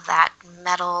collect all of that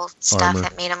metal stuff Armor.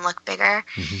 that made him look bigger,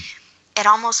 it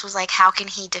almost was like, how can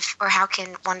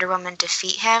Wonder Woman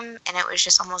defeat him? And it was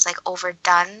just almost like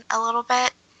overdone a little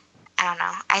bit. I don't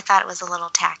know. I thought it was a little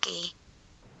tacky.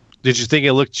 Did you think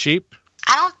it looked cheap?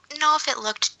 I don't know if it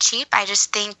looked cheap. I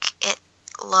just think it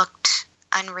looked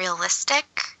unrealistic.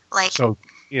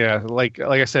 Yeah, like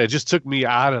I said, it just took me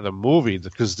out of the movie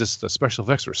because the special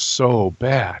effects were so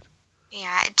bad.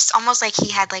 Yeah, it's almost like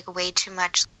he had like way too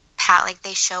much power. Like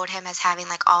they showed him as having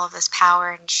like all of this power,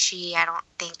 and she, I don't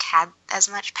think, had as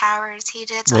much power as he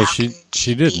did. So Well, how she- can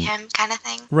she beat didn't. him, kind of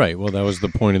thing. Right. Well, that was the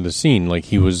point of the scene. Like,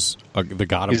 he was the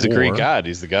god of war. He's a Greek god.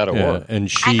 He's the god of war. And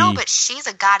she... I know, but she's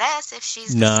a goddess. If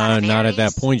she's the son of not at that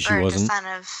Ares, point she or wasn't. The son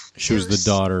of She was the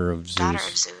daughter of Zeus. daughter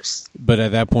of Zeus. But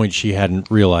at that point, she hadn't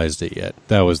realized it yet.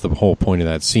 That was the whole point of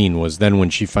that scene, was then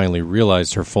when she finally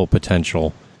realized her full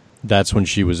potential, that's when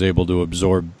she was able to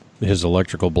absorb his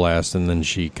electrical blast, and then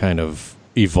she kind of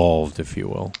evolved, if you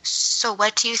will. So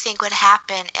what do you think would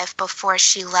happen if before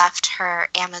she left her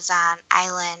Amazon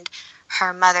island,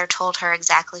 her mother told her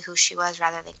exactly who she was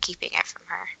rather than keeping it from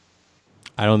her?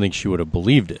 I don't think she would have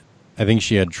believed it. I think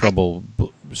she had trouble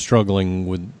struggling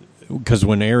with... Because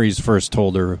when Ares first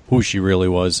told her who she really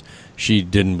was, she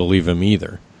didn't believe him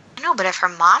either. I know, but if her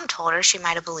mom told her, she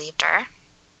might have believed her.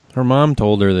 Her mom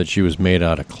told her that she was made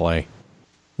out of clay.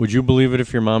 Would you believe it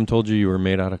if your mom told you were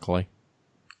made out of clay?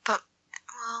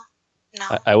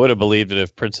 No. I would have believed it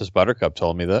if Princess Buttercup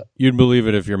told me that. You'd believe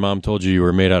it if your mom told you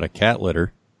were made out of cat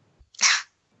litter.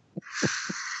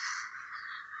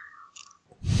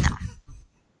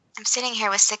 I'm sitting here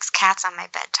with 6 cats on my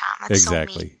bed, Tom. That's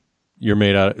Exactly. so mean. You're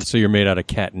made out of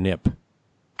catnip.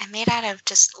 I'm made out of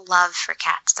just love for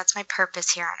cats. That's my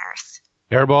purpose here on Earth.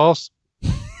 Hairballs?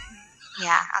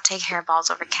 Yeah, I'll take hairballs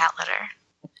over cat litter.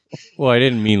 Well, I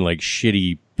didn't mean like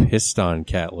shitty pissed on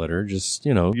cat litter, just,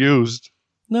 used.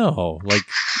 No, like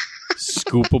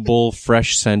scoopable,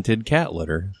 fresh scented cat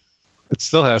litter. It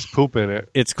still has poop in it.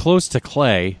 It's close to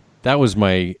clay. That was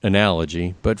my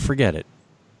analogy, but forget it.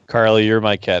 Carly, you're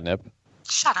my catnip.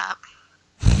 Shut up.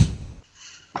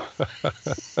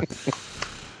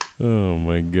 Oh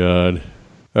my God.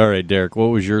 All right, Derek, what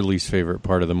was your least favorite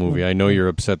part of the movie? I know you're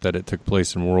upset that it took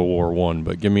place in World War I,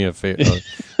 but give me a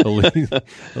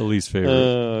least favorite.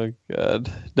 Oh,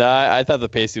 God. No, I thought the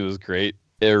pacing was great.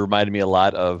 It reminded me a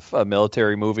lot of a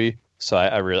military movie. So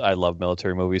I love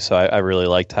military movies. So I really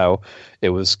liked how it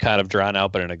was kind of drawn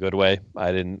out, but in a good way.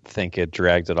 I didn't think it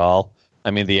dragged at all.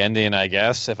 I mean, the ending, I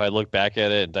guess, if I look back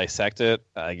at it and dissect it,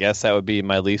 I guess that would be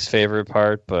my least favorite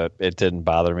part, but it didn't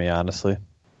bother me, honestly.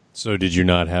 So did you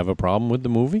not have a problem with the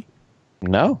movie?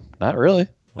 No, not really.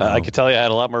 Wow. I could tell you I had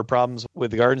a lot more problems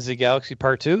with the Guardians of the Galaxy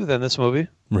Part 2 than this movie.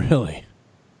 Really?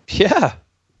 Yeah.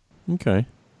 Okay.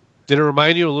 Did it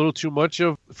remind you a little too much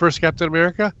of the first Captain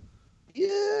America?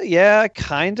 Yeah,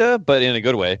 kind of, but in a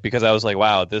good way, because I was like,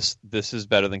 wow, this is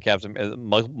better than Captain...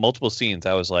 multiple scenes,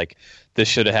 I was like, this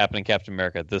should have happened in Captain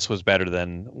America. This was better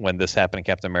than when this happened in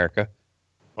Captain America.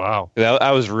 Wow.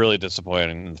 I was really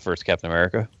disappointed in the first Captain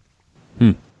America.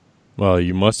 Well,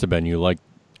 you must have been. You liked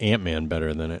Ant-Man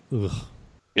better than it. Ugh.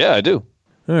 Yeah, I do.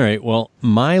 All right, well,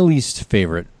 my least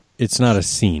favorite it's not a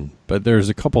scene, but there's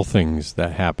a couple things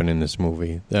that happen in this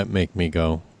movie that make me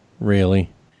go,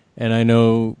 really? And I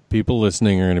know people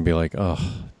listening are going to be like,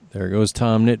 oh, there goes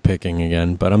Tom nitpicking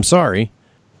again, but I'm sorry.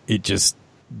 It just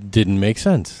didn't make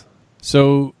sense.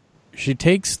 So she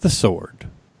takes the sword,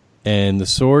 and the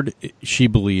sword she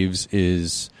believes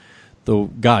is the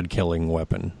God-killing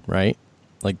weapon, right?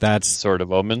 Like that's Sword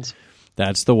of Omens.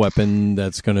 That's the weapon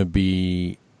that's going to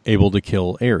be able to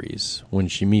kill Ares when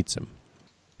she meets him.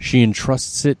 She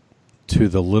entrusts it to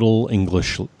the little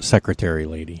English secretary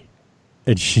lady,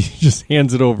 and she just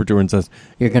hands it over to her and says,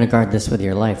 You're going to guard this with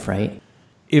your life, right?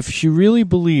 if she really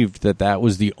believed that that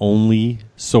was the only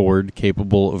sword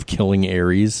capable of killing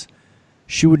Ares,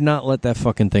 she would not let that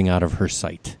fucking thing out of her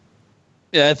sight.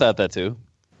 Yeah, I thought that too.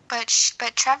 But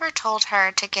Trevor told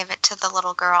her to give it to the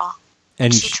little girl.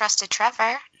 And she trusted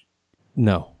Trevor.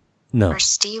 No. Or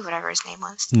Steve, whatever his name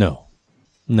was.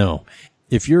 No.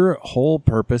 If your whole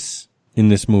purpose in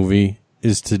this movie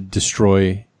is to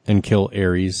destroy and kill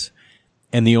Ares,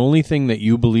 and the only thing that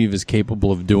you believe is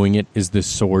capable of doing it is this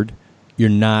sword, you're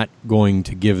not going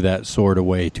to give that sword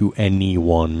away to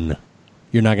anyone.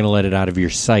 You're not going to let it out of your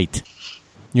sight.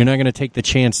 You're not going to take the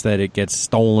chance that it gets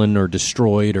stolen or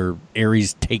destroyed or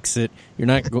Ares takes it. You're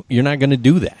not going to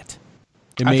do that.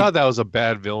 I thought that was a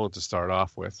bad villain to start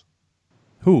off with.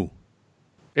 Who?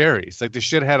 Ares. Like, they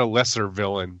should have had a lesser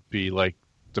villain be like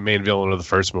the main villain of the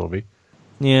first movie.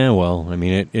 Yeah, well, I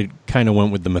mean, it kind of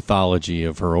went with the mythology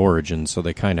of her origin, so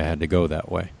they kind of had to go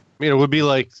that way. I mean, it would be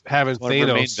like having One of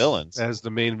her main Thanos villains. as the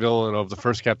main villain of the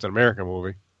first Captain America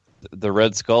movie. The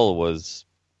Red Skull is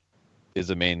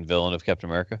a main villain of Captain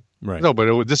America. Right. No,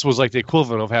 but this was like the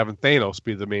equivalent of having Thanos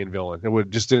be the main villain. It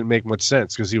just didn't make much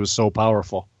sense because he was so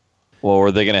powerful. Well,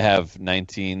 were they going to have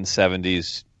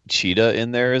 1970s Cheetah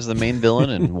in there as the main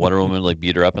villain and Wonder Woman like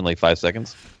beat her up in like 5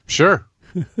 seconds? Sure.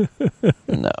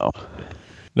 No,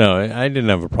 I didn't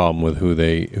have a problem with who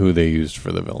they used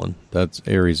for the villain. That's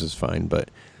Ares is fine,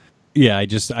 but yeah,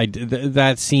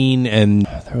 that scene, and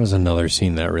there was another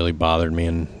scene that really bothered me,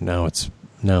 and now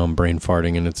I'm brain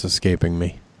farting and it's escaping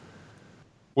me.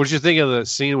 What did you think of the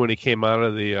scene when he came out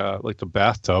of the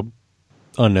bathtub?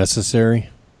 Unnecessary.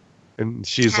 And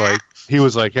he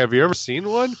was like, "Have you ever seen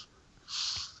one?"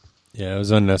 Yeah, it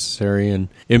was unnecessary, and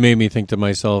it made me think to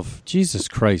myself, Jesus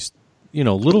Christ,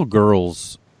 little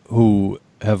girls who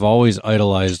have always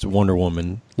idolized Wonder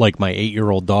Woman, like my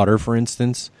 8-year-old daughter, for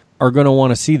instance, are going to want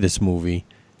to see this movie,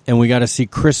 and we got to see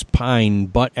Chris Pine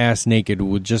butt-ass naked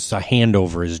with just a hand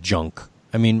over his junk.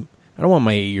 I mean, I don't want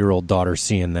my 8-year-old daughter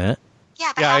seeing that.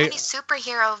 Yeah, but how many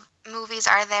superhero movies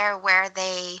are there where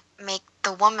they make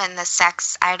the woman the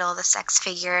sex idol, the sex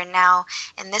figure, and now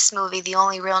in this movie the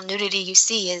only real nudity you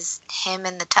see is him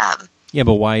in the tub? Yeah,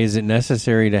 but why is it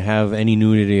necessary to have any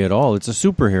nudity at all? It's a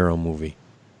superhero movie.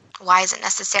 Why is it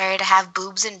necessary to have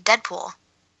boobs in Deadpool?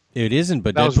 It isn't,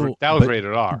 but that Deadpool was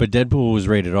rated R. But Deadpool was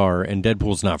rated R, and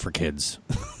Deadpool's not for kids.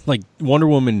 Like, Wonder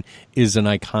Woman is an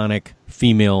iconic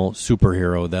female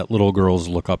superhero that little girls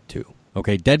look up to.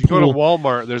 Okay, Deadpool. You go to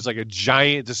Walmart, there's like a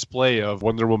giant display of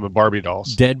Wonder Woman Barbie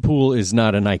dolls. Deadpool is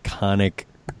not an iconic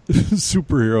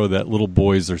superhero that little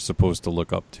boys are supposed to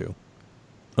look up to.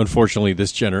 Unfortunately,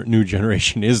 this new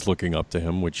generation is looking up to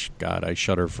him, which, God, I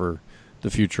shudder for the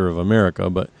future of America.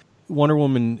 But Wonder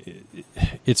Woman,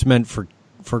 it's meant for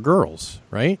girls,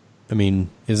 right? I mean,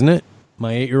 isn't it?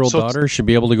 My 8-year-old daughter should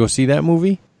be able to go see that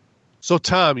movie. So,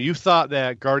 Tom, you thought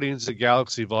that Guardians of the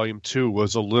Galaxy Volume 2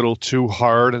 was a little too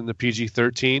hard in the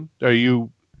PG-13? Are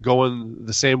you going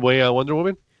the same way on Wonder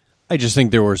Woman? I just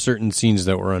think there were certain scenes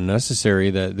that were unnecessary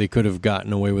that they could have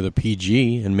gotten away with a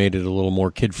PG and made it a little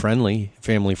more kid-friendly,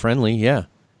 family-friendly, yeah.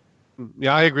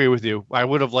 Yeah, I agree with you. I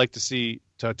would have liked to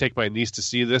take my niece to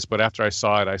see this, but after I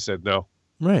saw it, I said no.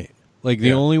 Right. Like,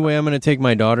 the only way I'm going to take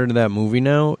my daughter to that movie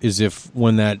now is if,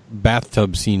 when that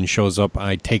bathtub scene shows up,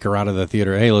 I take her out of the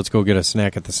theater. Hey, let's go get a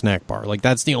snack at the snack bar. Like,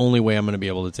 that's the only way I'm going to be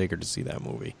able to take her to see that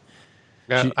movie.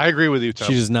 Yeah, I agree with you, Tom.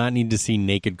 She does not need to see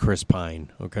naked Chris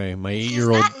Pine, okay? My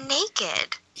 8-year-old... He's not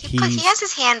naked. He has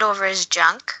his hand over his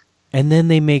junk. And then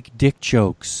they make dick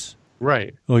jokes.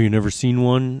 Right. Oh, you never seen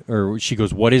one? Or she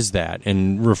goes, what is that?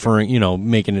 And referring,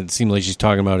 making it seem like she's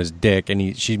talking about his dick,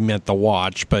 and she meant the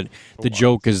watch, but the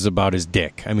joke is about his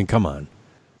dick. I mean, come on.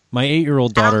 My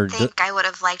 8-year-old daughter... I don't think I would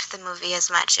have liked the movie as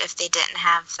much if they didn't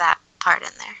have that part in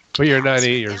there. But you're not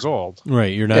 8 years old.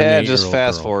 Right, you're not an 8-year-old just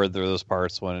fast girl. forward through those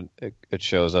parts when it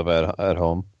shows up at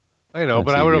home. I know,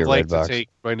 but I would have liked to take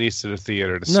my niece to the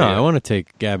theater to see it. No, I want to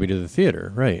take Gabby to the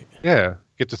theater, right. Yeah,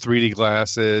 get the 3D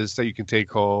glasses that you can take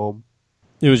home.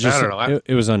 It was just, I don't know.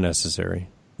 It was unnecessary.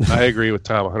 I agree with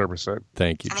Tom 100%.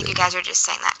 Thank you. I think you guys are just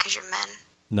saying that because you're men.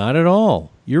 Not at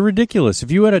all. You're ridiculous. If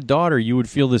you had a daughter, you would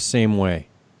feel the same way.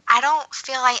 I don't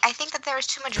feel like, I think that there was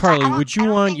too much. Carly, would you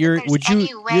want your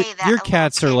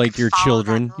cats are like your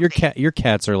children? Your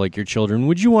cats are like your children.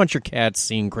 Would you want your cats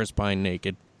seeing Chris Pine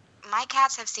naked? My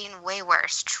cats have seen way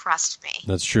worse. Trust me.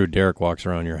 That's true. Derek walks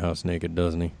around your house naked,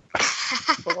 doesn't he?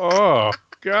 Oh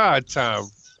God, Tom!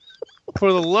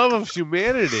 For the love of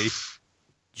humanity.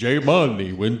 J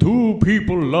Money, when two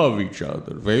people love each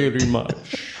other very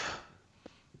much.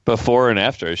 Before and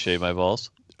after I shave my balls.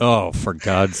 Oh, for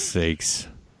God's sakes.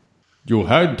 You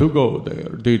had to go there,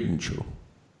 didn't you?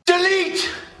 Delete!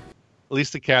 At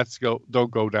least the cats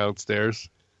don't go downstairs.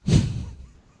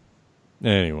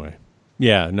 Anyway.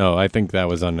 Yeah, no, I think that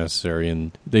was unnecessary,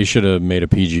 and they should have made a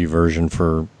PG version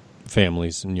for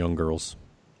families and young girls.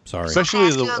 Sorry.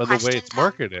 Especially the way it's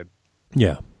marketed.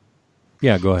 Yeah.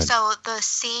 Yeah, go ahead. So the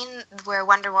scene where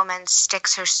Wonder Woman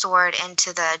sticks her sword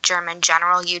into the German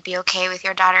general, you'd be okay with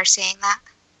your daughter seeing that?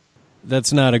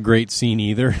 That's not a great scene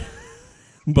either.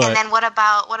 But and then what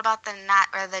about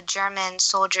the German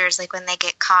soldiers, like when they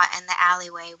get caught in the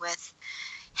alleyway with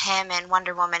him and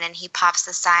Wonder Woman, and he pops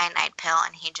the cyanide pill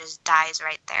and he just dies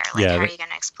right there? Like, how are you going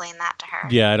to explain that to her?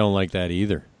 Yeah, I don't like that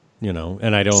either. You know,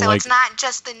 and I don't so like. It's not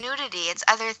just the nudity; it's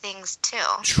other things too.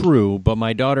 True, but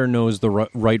my daughter knows the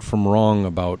right from wrong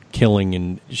about killing,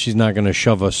 and she's not going to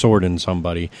shove a sword in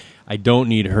somebody. I don't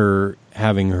need her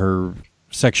having her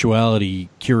sexuality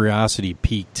curiosity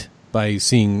piqued by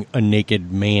seeing a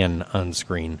naked man on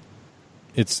screen.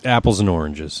 It's apples and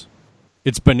oranges.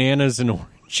 It's bananas and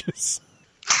oranges.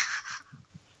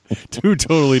 Two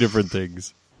totally different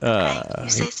things. You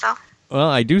say so. Well,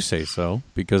 I do say so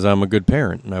because I'm a good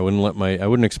parent, and I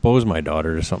wouldn't expose my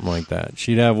daughter to something like that.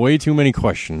 She'd have way too many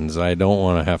questions I don't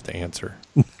want to have to answer.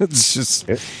 It's just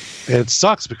it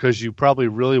sucks because you probably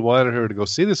really wanted her to go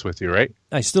see this with you, right?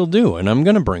 I still do, and I'm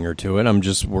going to bring her to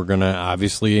it. We're going to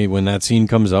obviously when that scene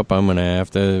comes up, we're going to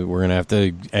have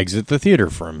to exit the theater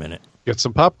for a minute. Get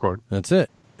some popcorn. That's it.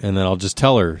 And then I'll just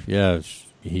tell her, yeah,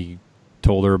 he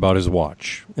told her about his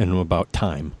watch and about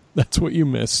time. That's what you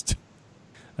missed.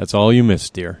 That's all you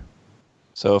missed, dear.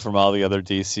 So from all the other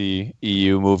DC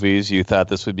EU movies, you thought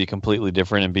this would be completely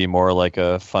different and be more like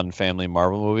a fun family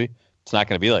Marvel movie? It's not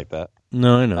going to be like that.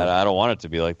 No, I know. I don't want it to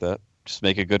be like that. Just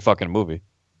make a good fucking movie.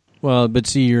 Well, but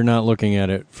see, you're not looking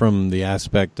at it from the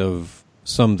aspect of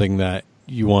something that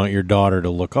you want your daughter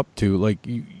to look up to. Like,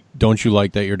 don't you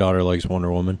like that your daughter likes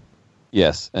Wonder Woman?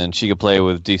 Yes, and she can play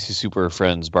with DC Super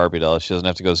Friends Barbie dolls. She doesn't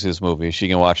have to go see this movie. She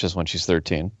can watch this when she's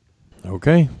 13.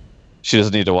 Okay. She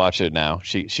doesn't need to watch it now.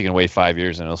 She can wait 5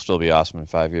 years and it'll still be awesome in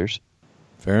 5 years.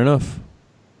 Fair enough.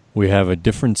 We have a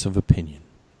difference of opinion.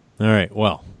 All right,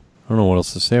 well, I don't know what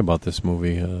else to say about this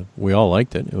movie. We all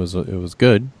liked it. It was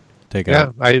good.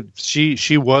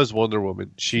 She was Wonder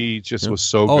Woman. She just was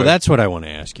so good. Oh, that's what I want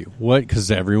to ask you. What?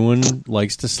 Because everyone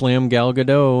likes to slam Gal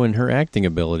Gadot and her acting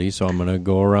ability, so I'm going to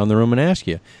go around the room and ask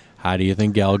you, how do you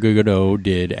think Gal Gadot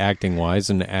did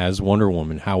acting-wise and as Wonder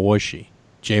Woman? How was she?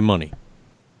 J Money.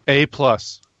 A+.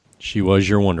 She was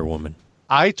your Wonder Woman.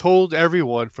 I told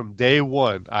everyone from day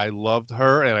one I loved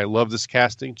her and I love this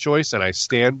casting choice and I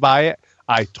stand by it.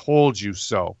 I told you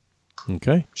so.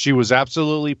 Okay. She was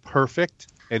absolutely perfect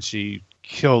and she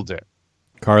killed it.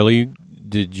 Carly,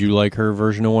 did you like her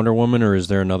version of Wonder Woman, or is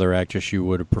there another actress you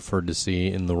would have preferred to see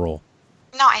in the role?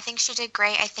 No, I think she did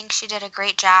great. I think she did a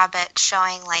great job at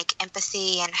showing like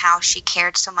empathy and how she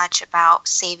cared so much about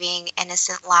saving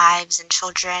innocent lives and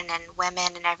children and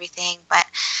women and everything. But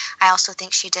I also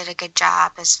think she did a good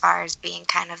job as far as being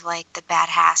kind of like the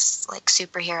badass like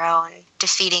superhero and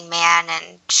defeating man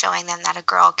and showing them that a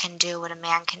girl can do what a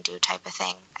man can do type of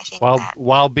thing. I think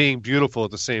while being beautiful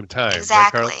at the same time.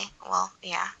 Exactly. Right, well,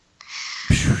 yeah.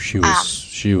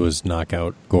 She was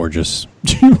knockout gorgeous.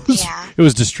 It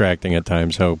was distracting at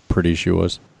times how pretty she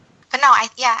was. But no,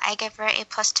 I give her A+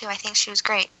 too. I think she was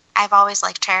great. I've always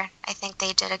liked her. I think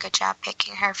they did a good job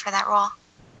picking her for that role.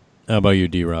 How about you,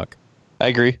 D-Rock? I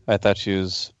agree. I thought she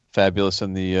was fabulous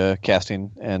in the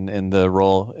casting and in the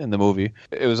role in the movie.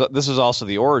 This was also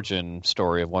the origin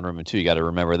story of Wonder Woman 2. You got to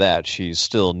remember that. She's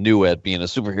still new at being a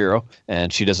superhero,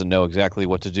 and she doesn't know exactly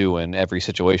what to do in every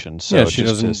situation. So yeah, she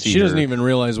doesn't even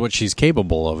realize what she's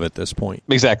capable of at this point.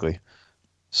 Exactly.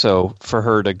 So for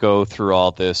her to go through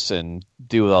all this and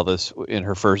do all this in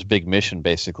her first big mission,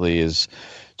 basically, it's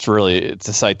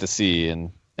a sight to see,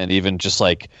 and even just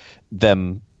like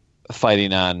them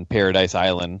fighting on Paradise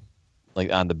Island,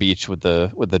 like on the beach with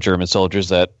the German soldiers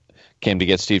that came to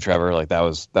get Steve Trevor, like that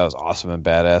was awesome and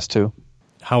badass too.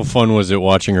 How fun was it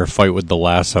watching her fight with the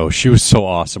lasso? She was so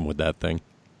awesome with that thing.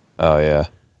 Oh yeah,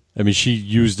 I mean, she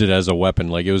used it as a weapon.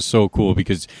 Like, it was so cool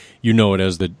because you know it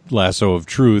as the lasso of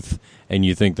truth, and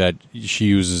you think that she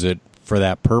uses it for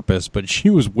that purpose, but she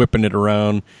was whipping it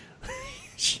around.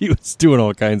 She was doing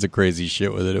all kinds of crazy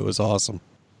shit with it. It was awesome.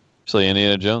 It's like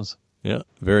Indiana Jones. Yeah,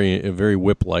 very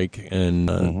whip-like,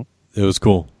 and it was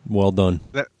cool. Well done.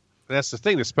 That's the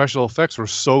thing. The special effects were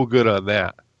so good on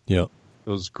that. Yeah. It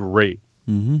was great.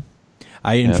 Mm-hmm.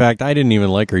 In fact, I didn't even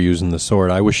like her using the sword.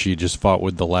 I wish she just fought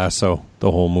with the lasso the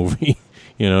whole movie.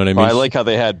 You know what I mean? I like how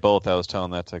they had both. I was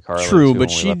telling that to Carla. True, too, but when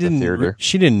we she left the theater. didn't.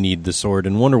 She didn't need the sword,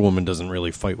 and Wonder Woman doesn't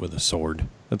really fight with a sword.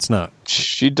 That's not.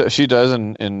 She does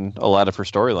in a lot of her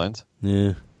storylines.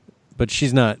 Yeah, but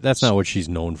she's not. That's not what she's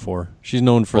known for. She's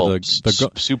known for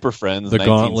the Super Friends, the 1970s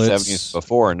gauntlets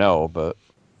before. No, but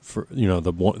for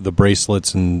the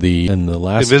bracelets and the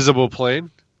last invisible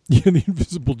plane. Yeah, the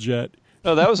invisible jet.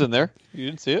 Oh, that was in there. You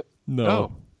didn't see it? No,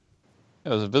 Oh. It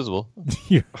was invisible.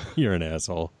 You're an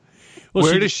asshole. Well,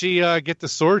 Where does she get the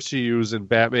sword she used in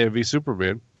Batman v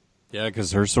Superman? Yeah,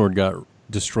 because her sword got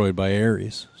destroyed by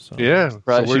Ares. So. Yeah, she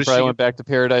probably went back to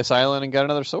Paradise Island and got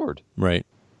another sword. Right.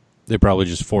 They probably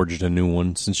just forged a new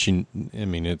one since she. I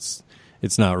mean, it's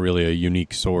not really a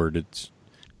unique sword.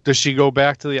 Does she go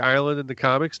back to the island in the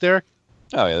comics, Derek?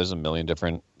 Oh yeah, there's a million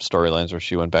different storylines where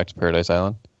she went back to Paradise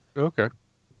Island. Okay.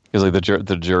 Because like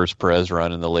the George Perez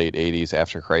run in the late '80s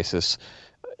after Crisis,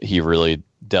 he really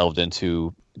delved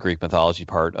into Greek mythology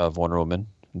part of Wonder Woman.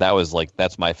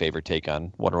 That's my favorite take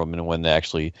on Wonder Woman, when they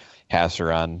actually has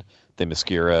her on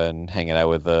Themyscira and hanging out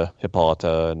with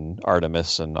Hippolyta and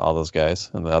Artemis and all those guys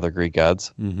and the other Greek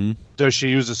gods. Mm-hmm. Does she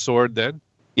use a sword then?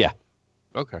 Yeah.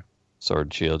 Okay.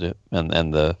 Sword, shield,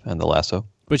 and the lasso.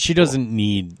 But she doesn't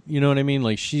need, you know what I mean?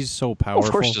 Like, she's so powerful. Well,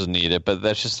 of course she doesn't need it, but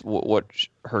that's just what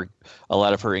a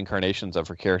lot of her incarnations of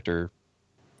her character,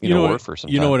 were for some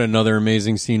time. You know what another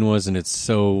amazing scene was, and it's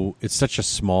such a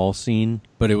small scene,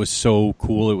 but it was so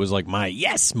cool. It was like my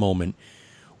yes moment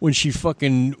when she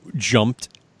fucking jumped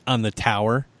on the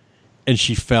tower and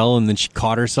she fell and then she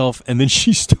caught herself and then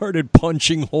she started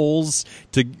punching holes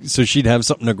so she'd have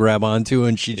something to grab onto,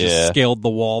 and she just scaled the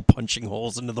wall, punching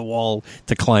holes into the wall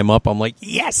to climb up. I'm like,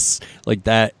 yes! Like,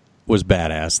 that was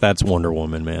badass. That's Wonder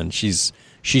Woman, man. She's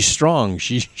strong.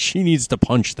 She needs to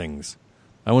punch things.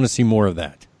 I want to see more of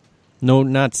that. No,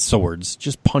 not swords.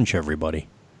 Just punch everybody.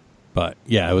 But,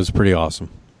 yeah, it was pretty awesome.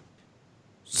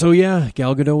 So, yeah,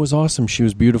 Gal Gadot was awesome. She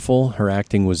was beautiful. Her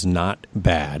acting was not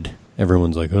bad.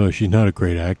 Everyone's like, oh, she's not a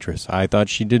great actress. I thought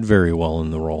she did very well in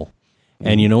the role.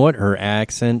 And you know what? Her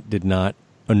accent did not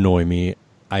annoy me.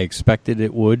 I expected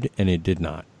it would, and it did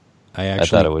not. I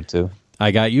thought it would, too. I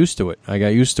got used to it. I got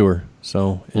used to her.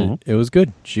 So, it was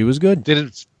good. She was good.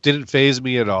 Didn't faze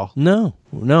me at all. No,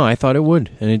 I thought it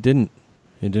would, and it didn't.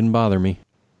 It didn't bother me.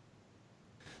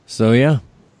 So, yeah,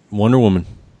 Wonder Woman.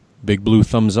 Big blue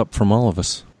thumbs up from all of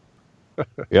us.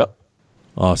 Yep.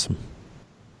 Awesome.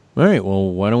 All right,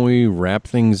 well, why don't we wrap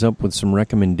things up with some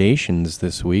recommendations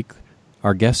this week?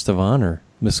 Our guest of honor,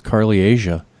 Miss Carly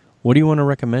Asia. What do you want to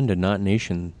recommend to Not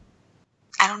Nation?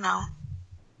 I don't know.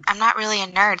 I'm not really a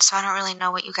nerd, so I don't really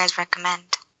know what you guys recommend.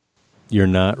 You're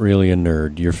not really a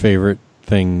nerd. Your favorite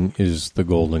thing is the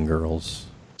Golden Girls.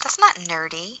 That's not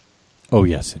nerdy. Oh,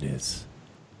 yes, it is.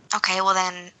 Okay, well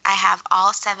then, I have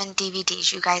all 7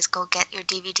 DVDs. You guys go get your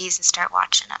DVDs and start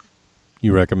watching them.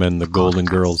 You recommend the Golden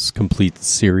Girls complete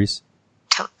series?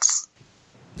 Totes.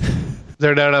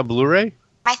 They're not on Blu-ray?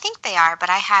 I think they are, but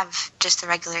I have just the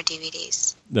regular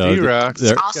DVDs. No,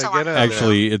 It's also on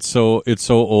actually, it's so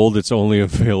old, it's only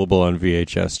available on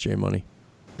VHS, J-Money.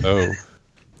 Oh.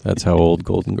 That's how old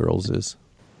Golden Girls is.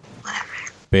 Whatever.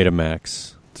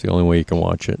 Betamax. It's the only way you can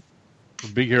watch it.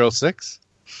 Big Hero 6?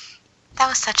 That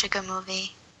was such a good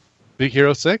movie. Big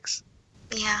Hero 6?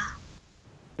 Yeah.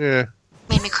 Yeah.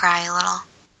 Made me cry a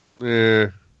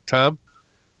little. Tom?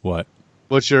 What?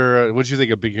 What'd you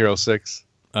think of Big Hero 6?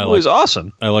 It was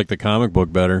awesome. I like the comic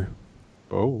book better.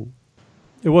 Oh.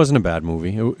 It wasn't a bad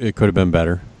movie. It could have been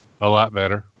better. A lot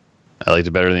better. I liked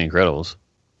it better than The Incredibles.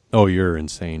 Oh, you're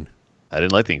insane. I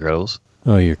didn't like The Incredibles.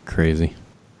 Oh, you're crazy.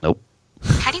 Nope.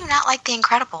 How do you not like The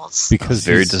Incredibles? I was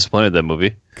very disappointed in that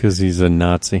movie. Because he's a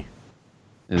Nazi.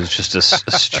 It was just a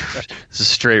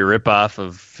straight rip-off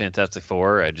of Fantastic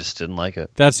Four. I just didn't like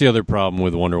it. That's the other problem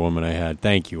with Wonder Woman I had.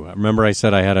 Thank you. Remember I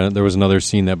said there was another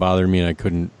scene that bothered me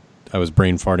and I was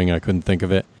brain farting and I couldn't think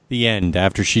of it. The end,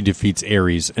 after she defeats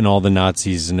Ares and all the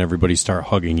Nazis and everybody start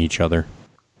hugging each other.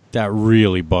 That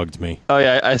really bugged me. Oh,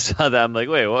 yeah, I saw that. I'm like,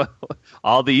 wait, what?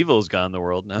 All the evil's gone in the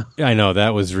world now. I know,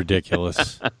 that was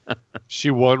ridiculous.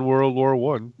 She won World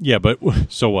War I. Yeah, but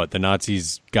so what? The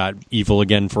Nazis got evil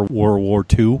again for World War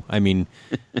II? I mean,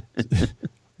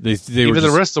 They Even were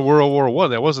the rest of World War I,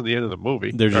 that wasn't the end of the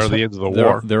movie. They're just or the end of the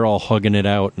war. They're all hugging it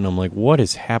out, and I'm like, what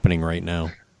is happening right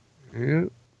now? Yeah.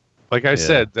 Like I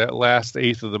said, that last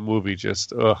eighth of the movie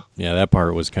just, ugh. Yeah, that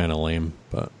part was kind of lame,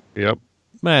 but Yep.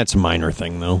 That's a minor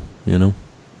thing, though. You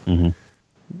know,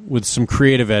 with some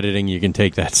creative editing, you can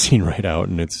take that scene right out,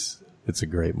 and it's a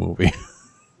great movie.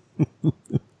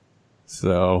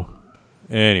 So,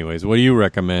 anyways, what do you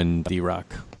recommend,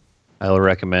 D-Rock? I will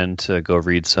recommend to go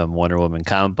read some Wonder Woman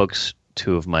comic books.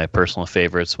 Two of my personal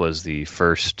favorites was the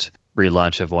first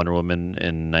relaunch of Wonder Woman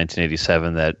in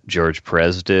 1987 that George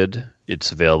Perez did.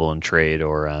 It's available in trade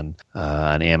or on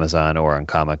Amazon or on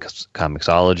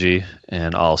Comixology,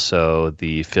 and also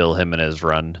the Phil Jimenez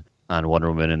run on Wonder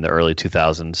Woman in the early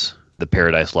 2000s, the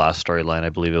Paradise Lost storyline, I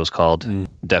believe it was called.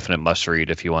 Definite must read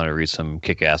if you want to read some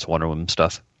kick-ass Wonder Woman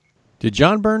stuff. Did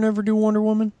John Byrne ever do Wonder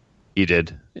Woman? He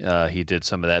did. He did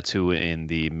some of that too in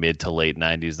the mid to late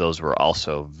 90s. Those were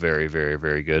also very, very,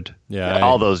 very good. Yeah,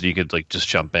 all those you could like just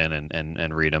jump in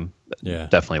and read them. Yeah,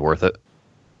 definitely worth it.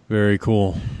 Very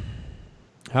cool.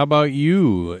 How about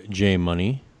you, J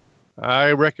Money?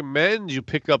 I recommend you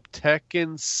pick up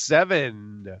Tekken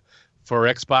 7 for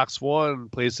Xbox One,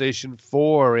 PlayStation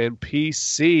 4, and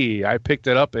PC. I picked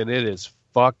it up, and it is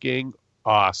fucking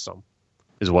awesome.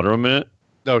 Is Wonder Woman in it?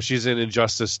 No, she's in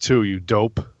Injustice 2, you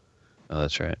dope. Oh,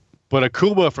 that's right. But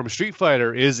Akuma from Street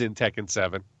Fighter is in Tekken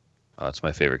 7. Oh, that's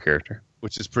my favorite character.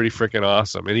 Which is pretty freaking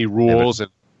awesome. And he rules,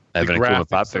 and I have the an Akuma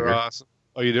pop graphics figure. are awesome.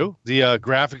 Oh, you do? The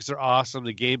graphics are awesome.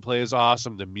 The gameplay is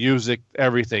awesome. The music,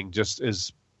 everything just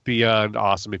is beyond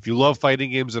awesome. If you love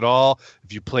fighting games at all,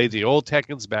 if you played the old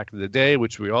Tekkens back in the day,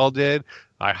 which we all did,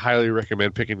 I highly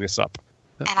recommend picking this up.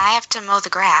 And I have to mow the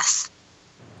grass.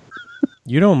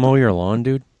 You don't mow your lawn,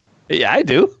 dude? Yeah, I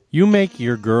do. You make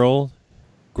your girl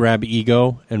grab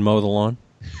Ego and mow the lawn?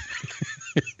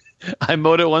 I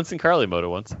mowed it once and Carly mowed it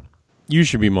once. You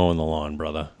should be mowing the lawn,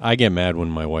 brother. I get mad when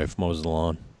my wife mows the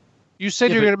lawn. You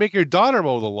said you're going to make your daughter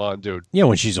mow the lawn, dude. Yeah,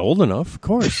 when she's old enough, of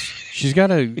course. She's got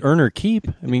to earn her keep.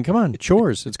 I mean, come on,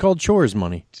 chores. It's called chores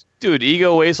money. Dude,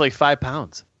 Ego weighs like 5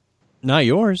 pounds. Not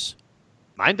yours.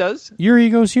 Mine does. Your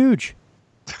ego's huge.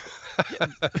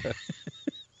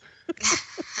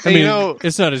 I mean,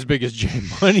 it's not as big as J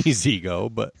Money's ego,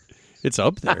 but it's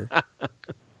up there.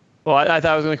 Well, I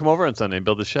thought I was going to come over on Sunday and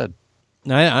build the shed.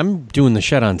 I'm doing the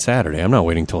shed on Saturday. I'm not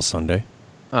waiting till Sunday.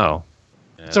 Oh.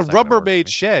 Yeah, it's a Rubbermaid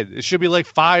shed. It should be like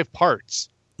 5 parts.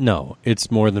 No,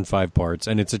 it's more than 5 parts,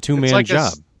 and it's a 2-man like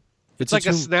job. It's like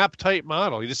a snap-type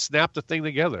model. You just snap the thing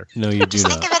together. No, you do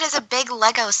Think not. of it as a big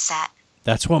Lego set.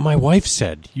 That's what my wife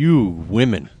said. You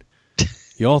women.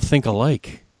 You all think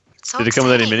alike. So Did it come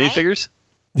with any exciting, minifigures?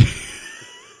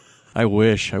 I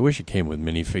wish it came with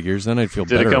minifigures. Then I'd feel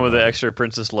Did better. it come with about the extra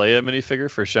Princess Leia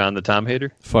minifigure for Sean the Tom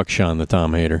Hater? Fuck Sean the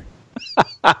Tom Hater.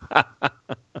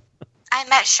 I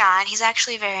met Sean. He's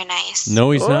actually very nice.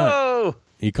 No, he's not.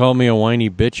 He called me a whiny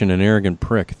bitch and an arrogant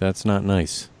prick. That's not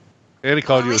nice. And he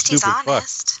called At you a least he's stupid fuck.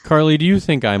 honest. Carly, do you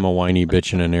think I'm a whiny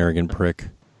bitch and an arrogant prick?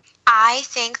 I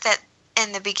think that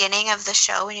in the beginning of the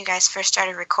show, when you guys first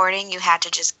started recording, you had to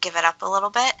just give it up a little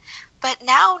bit. But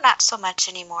now, not so much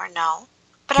anymore, no.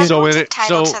 But everyone's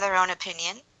entitled to their own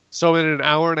opinion. So in an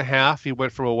hour and a half, he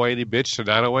went from a whiny bitch to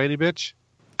not a whiny bitch?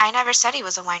 I never said he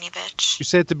was a whiny bitch. You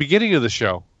said at the beginning of the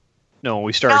show. No, when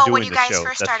we started No, doing when you the guys show.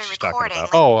 first That's started what she's talking recording,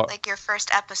 about. like your first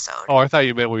episode. Oh, I thought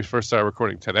you meant when we first started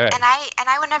recording today. And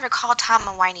I would never call Tom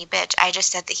a whiny bitch. I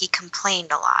just said that he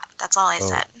complained a lot. That's all I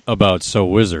said. About So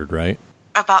Wizard, right?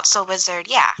 About So Wizard,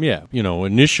 yeah. Yeah,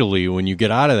 initially when you get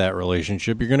out of that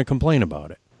relationship, you're going to complain about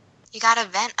it. You got to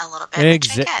vent a little bit,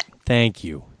 which I get. Thank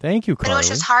you, But it Carly. was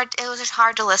just hard. It was just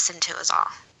hard to listen to, is all.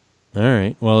 All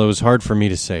right. Well, it was hard for me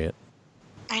to say it.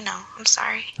 I know. I'm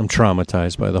sorry. I'm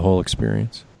traumatized by the whole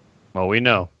experience. Well, we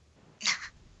know.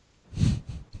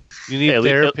 You need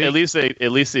therapy. At least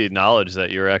they acknowledge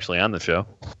that you were actually on the show.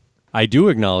 I do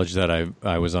acknowledge that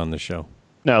I was on the show.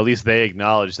 No, at least they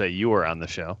acknowledge that you were on the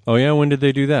show. Oh yeah, when did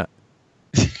they do that?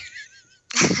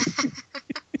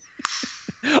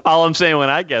 All I'm saying, when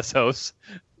I guest host,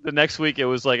 the next week it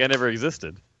was like I never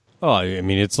existed. Oh, I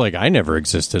mean, it's like I never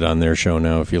existed on their show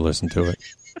now, if you listen to it.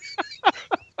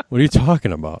 What are you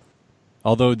talking about?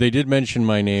 Although they did mention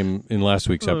my name in last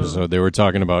week's episode. They were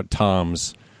talking about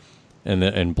Toms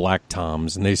and Black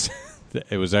Toms, and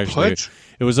it was actually What?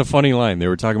 It was a funny line. They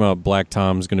were talking about Black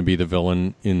Tom's going to be the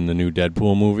villain in the new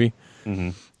Deadpool movie.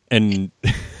 Mm-hmm. And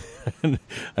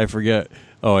I forget.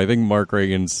 Oh, I think Mark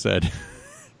Reagan said,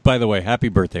 by the way, happy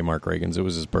birthday, Mark Reagan. It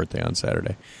was his birthday on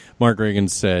Saturday. Mark Reagan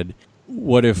said,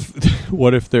 what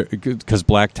if there, because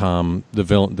Black Tom, the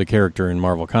villain, the character in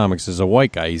Marvel Comics, is a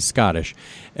white guy. He's Scottish,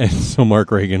 and so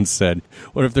Mark Reagan said,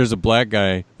 "What if there's a black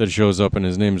guy that shows up and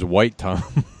his name's White Tom?"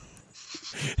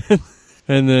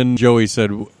 And then Joey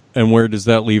said, "And where does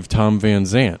that leave Tom Van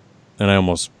Zant?" And I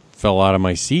almost fell out of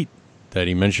my seat that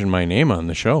he mentioned my name on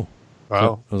the show.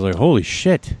 Wow! I was like, "Holy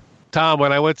shit!" Tom,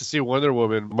 when I went to see Wonder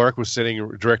Woman, Mark was sitting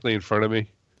directly in front of me.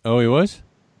 Oh, he was?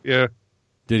 Yeah.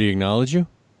 Did he acknowledge you?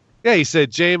 Yeah, he said,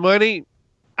 "J Money,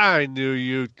 I knew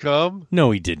you'd come."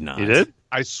 No, he did not. He did?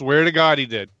 I swear to God he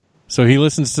did. So he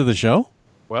listens to the show?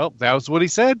 Well, that was what he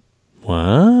said.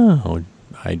 Wow.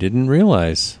 I didn't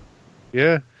realize.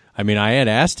 Yeah. I mean, I had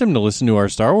asked him to listen to our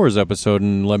Star Wars episode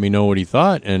and let me know what he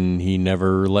thought, and he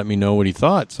never let me know what he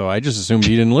thought, so I just assumed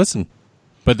he didn't listen.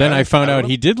 But then I found out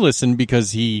he did listen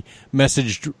because he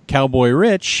messaged Cowboy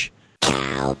Rich.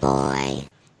 Cowboy.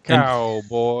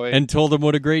 And told him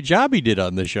what a great job he did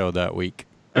on the show that week.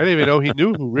 I didn't even know he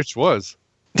knew who Rich was.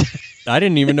 I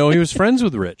didn't even know he was friends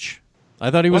with Rich. I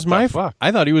thought he was my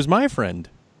friend.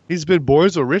 He's been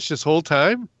boys with Rich this whole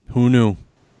time? Who knew?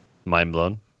 Mind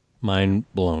blown. Mind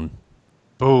blown.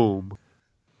 Boom.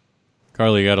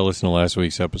 Carly, you got to listen to last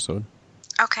week's episode.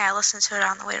 Okay, I listened to it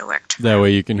on the way to work. That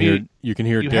way you can hear You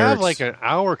Derek's. have like an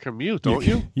hour commute, don't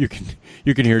you? You can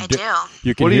hear. I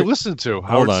do. What do you listen to? Hold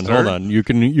Howard on. Stern?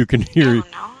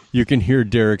 You can hear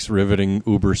Derek's riveting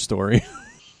Uber story.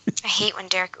 I hate when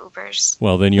Derek Ubers.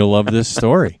 Well, then you'll love this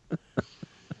story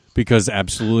because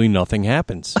absolutely nothing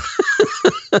happens.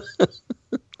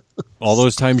 All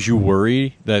those times you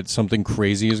worry that something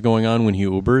crazy is going on when he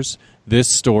Ubers, this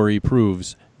story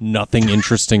proves nothing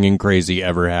interesting and crazy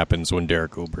ever happens when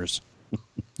Derek Ubers.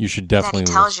 You should definitely. That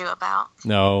he tells you about.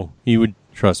 No, he would.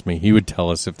 Trust me, he would tell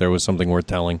us if there was something worth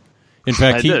telling. In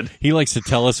fact, he likes to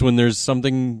tell us when there's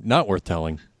something not worth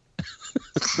telling.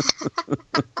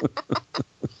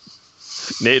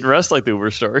 Nate and Russ like the Uber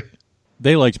story.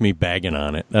 They liked me bagging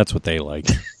on it. That's what they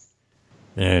liked.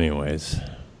 Anyways,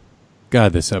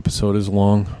 God, this episode is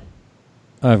long.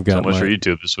 I've got so much for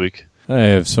YouTube this week. I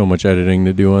have so much editing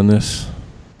to do on this.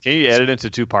 Can you edit it into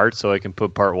 2 parts so I can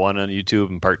put part 1 on YouTube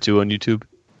and part 2 on YouTube?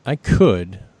 I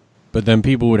could, but then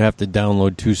people would have to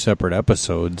download 2 separate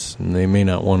episodes, and they may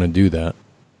not want to do that.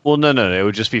 Well, no. It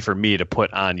would just be for me to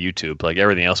put on YouTube. Like,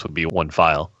 everything else would be one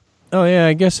file. Oh, yeah,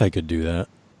 I guess I could do that.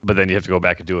 But then you have to go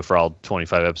back and do it for all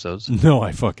 25 episodes. No,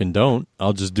 I fucking don't.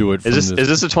 I'll just do it from Is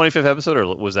this the 25th episode,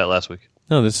 or was that last week?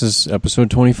 No, this is episode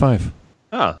 25.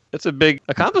 Oh, that's a big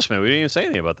accomplishment. We didn't even say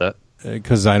anything about that.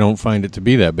 Because I don't find it to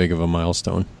be that big of a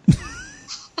milestone.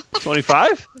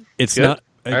 25? It's Good. not.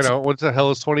 I know. What the hell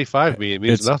does 25 mean? It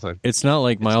means nothing. It's not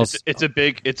like milestone. It's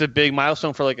a big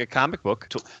milestone for like a comic book.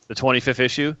 The 25th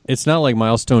issue. It's not like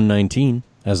milestone 19,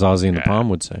 as Ozzy and the Palm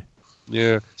would say.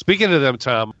 Yeah. Speaking of them,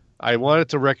 Tom, I wanted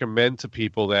to recommend to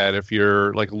people that if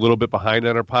you're like a little bit behind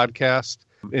on our podcast,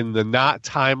 in the Not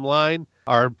timeline,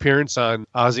 our appearance on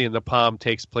Ozzy and the Palm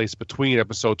takes place between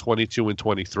episode 22 and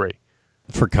 23.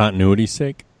 For continuity's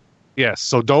sake? Yes.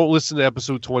 So don't listen to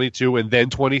episode 22 and then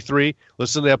 23.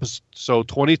 Listen to episode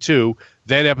 22,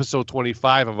 then episode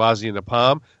 25 of Ozzy and the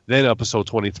Palm, then episode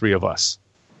 23 of us.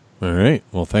 All right.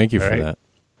 Well, thank you for that.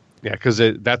 Yeah, because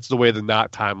that's the way the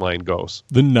Not timeline goes.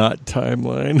 The Not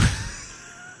timeline.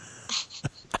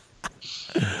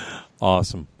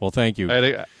 Awesome. Well, thank you.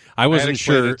 I wasn't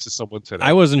sure. It to someone today.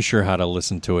 I wasn't sure how to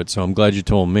listen to it, so I'm glad you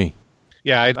told me.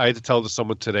 Yeah, I had to tell to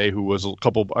someone today who was a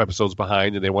couple episodes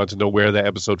behind, and they wanted to know where that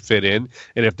episode fit in,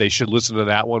 and if they should listen to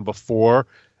that one before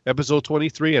episode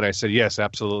 23. And I said, yes,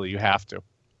 absolutely, you have to.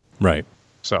 Right.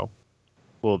 So,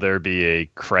 will there be a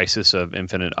crisis of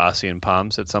infinite Ozzy and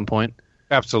Palms at some point?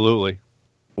 Absolutely.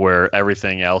 Where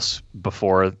everything else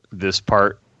before this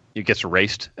part it gets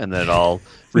erased, and then it all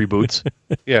reboots.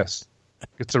 Yes.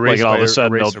 It's erased. Like all of a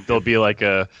sudden, there'll be like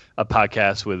a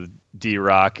podcast with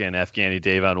D-Rock and Afghani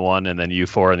Dave on one, and then you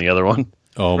 4 on the other one.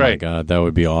 Oh, my God. That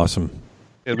would be awesome.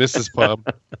 And Mrs. Palm.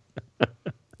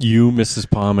 You, Mrs.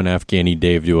 Palm, and Afghani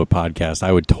Dave do a podcast.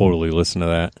 I would totally listen to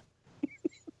that.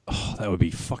 Oh, that would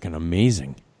be fucking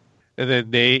amazing. And then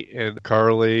Nate and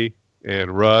Carly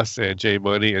and Russ and Jay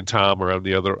Money and Tom are on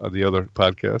the other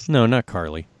podcast. No, not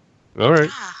Carly. All right.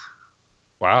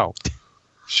 Wow.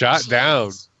 Shot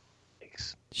down.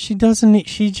 She doesn't.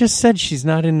 She just said she's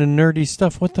not into nerdy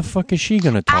stuff. What the fuck is she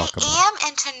going to talk about? I am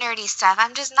into nerdy stuff.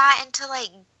 I'm just not into like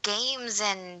games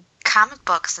and comic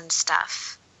books and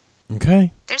stuff.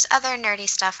 Okay. There's other nerdy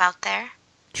stuff out there.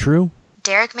 True.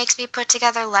 Derek makes me put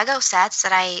together Lego sets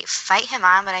that I fight him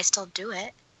on, but I still do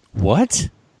it. What?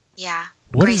 Yeah.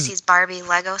 What Gracie's Barbie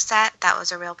Lego set, that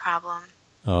was a real problem.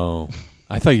 Oh.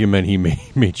 I thought you meant he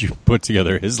made you put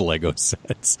together his Lego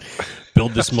sets.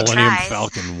 Build this Millennium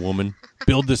Falcon, woman.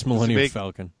 Build this Millennium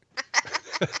Falcon.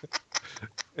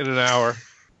 In an hour.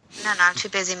 No, I'm too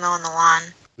busy mowing the lawn.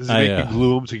 Does it make you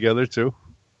glue them together, too?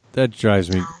 That drives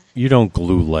me. You don't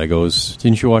glue Legos.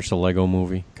 Didn't you watch the Lego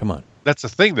movie? Come on. That's a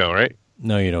thing, though, right?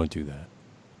 No, you don't do that.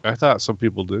 I thought some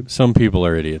people did. Some people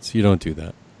are idiots. You don't do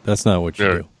that. That's not what you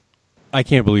do. I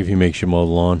can't believe he makes you mow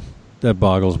the lawn. That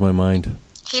boggles my mind.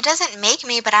 He doesn't make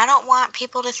me, but I don't want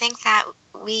people to think that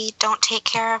we don't take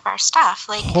care of our stuff.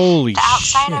 Like, Holy the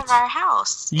outside shit. of our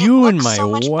house. You and my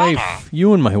so much wife, better.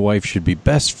 you and my wife should be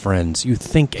best friends. You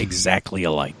think exactly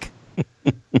alike.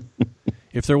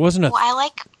 If there wasn't a, Well, I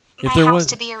like my house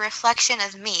to be a reflection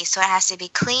of me, so it has to be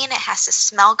clean, it has to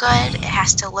smell good, it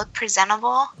has to look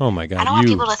presentable. oh my God, I don't want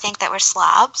people to think that we're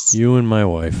slobs. You and my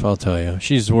wife, I'll tell you.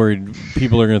 She's worried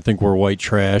people are going to think we're white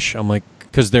trash. I'm like,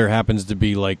 because there happens to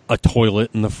be like a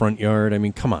toilet in the front yard. I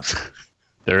mean, come on.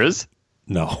 There is?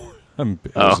 No.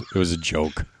 It was a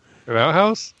joke. An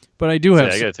outhouse? But I do have.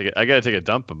 I gotta take a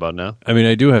dump about now. I mean,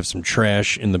 I do have some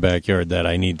trash in the backyard that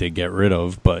I need to get rid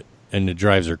of, and it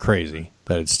drives her crazy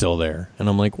that it's still there. And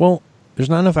I'm like, well, there's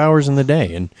not enough hours in the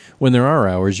day. And when there are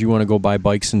hours, you want to go buy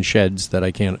bikes and sheds that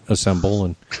I can't assemble,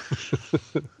 and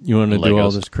you want to do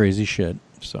all this crazy shit.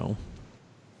 So,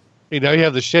 hey, now you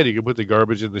have the shed. You can put the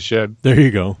garbage in the shed. there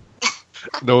you go.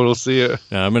 No one will see it.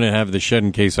 Now, I'm going to have the shed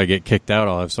in case I get kicked out.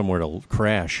 I'll have somewhere to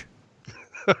crash.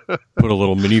 Put a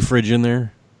little mini fridge in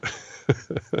there.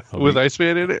 With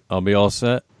Iceman in it? I'll be all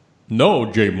set.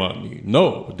 No, J-Money,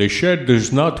 no. The shed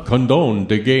does not condone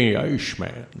the gay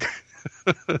Iceman.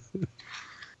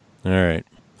 All right.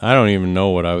 I don't even know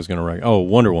what I was going to recommend. Oh,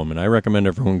 Wonder Woman. I recommend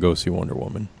everyone go see Wonder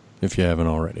Woman if you haven't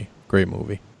already. Great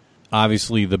movie.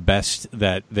 Obviously, the best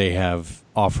that they have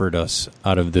offered us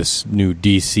out of this new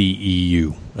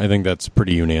DCEU. I think that's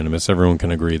pretty unanimous. Everyone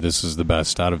can agree this is the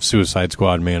best out of Suicide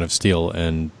Squad, Man of Steel,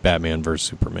 and Batman vs.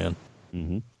 Superman.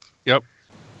 Mm-hmm. Yep.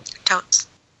 Totes.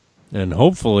 And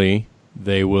hopefully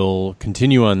they will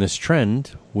continue on this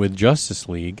trend with Justice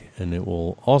League, and it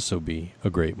will also be a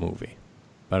great movie.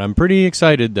 But I'm pretty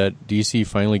excited that DC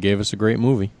finally gave us a great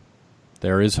movie.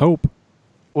 There is hope.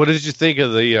 What did you think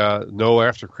of the no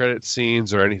after credit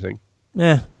scenes or anything?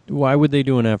 Why would they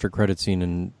do an after credit scene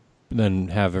and then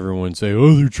have everyone say,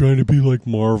 oh, they're trying to be like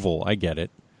Marvel? I get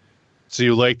it. So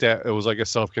you like that? It was like a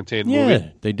self-contained movie? Yeah,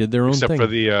 they did their own thing. Except for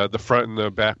the front and the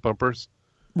back bumpers?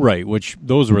 Right, which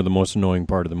those were the most annoying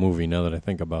part of the movie now that I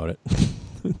think about it.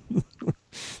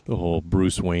 The whole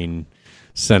Bruce Wayne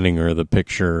sending her the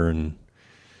picture and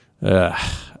I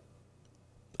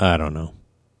don't know.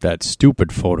 That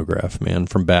stupid photograph, man,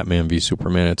 from Batman v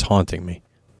Superman, it's haunting me.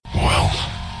 Well,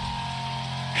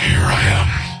 here I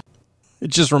am. It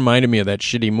just reminded me of that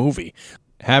shitty movie.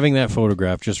 Having that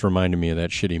photograph just reminded me of that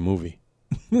shitty movie.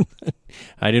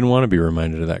 I didn't want to be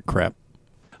reminded of that crap.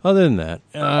 Other than that,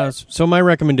 so my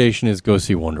recommendation is go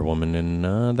see Wonder Woman,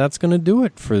 and that's going to do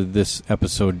it for this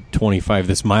episode 25,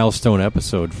 this milestone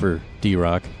episode for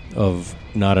D-Rock of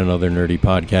Not Another Nerdy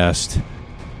Podcast.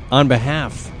 On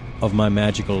behalf of my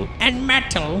magical and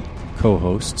metal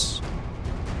co-hosts,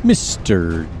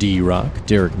 Mr. D-Rock,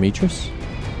 Derek Metris.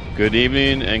 Good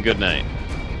evening and good night.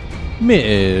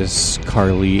 Miss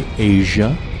Carly Asia.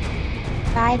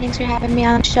 Hi, thanks for having me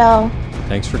on the show.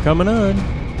 Thanks for coming on.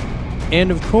 And,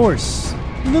 of course,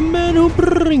 the man who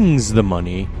brings the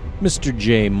money, Mr.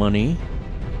 J Money.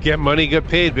 Get money, get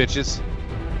paid, bitches.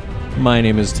 My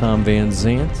name is Tom Van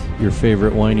Zant, your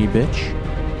favorite whiny bitch.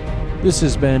 This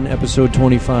has been episode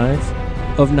 25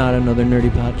 of Not Another Nerdy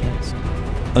Podcast.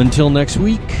 Until next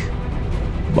week,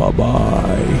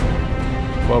 bye-bye.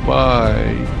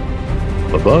 Bye-bye.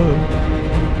 Bye-bye.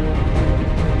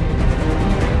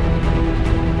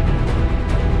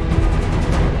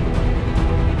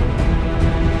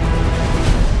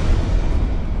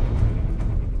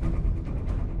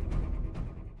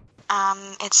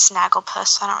 It's Snagglepuss,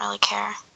 so I don't really care.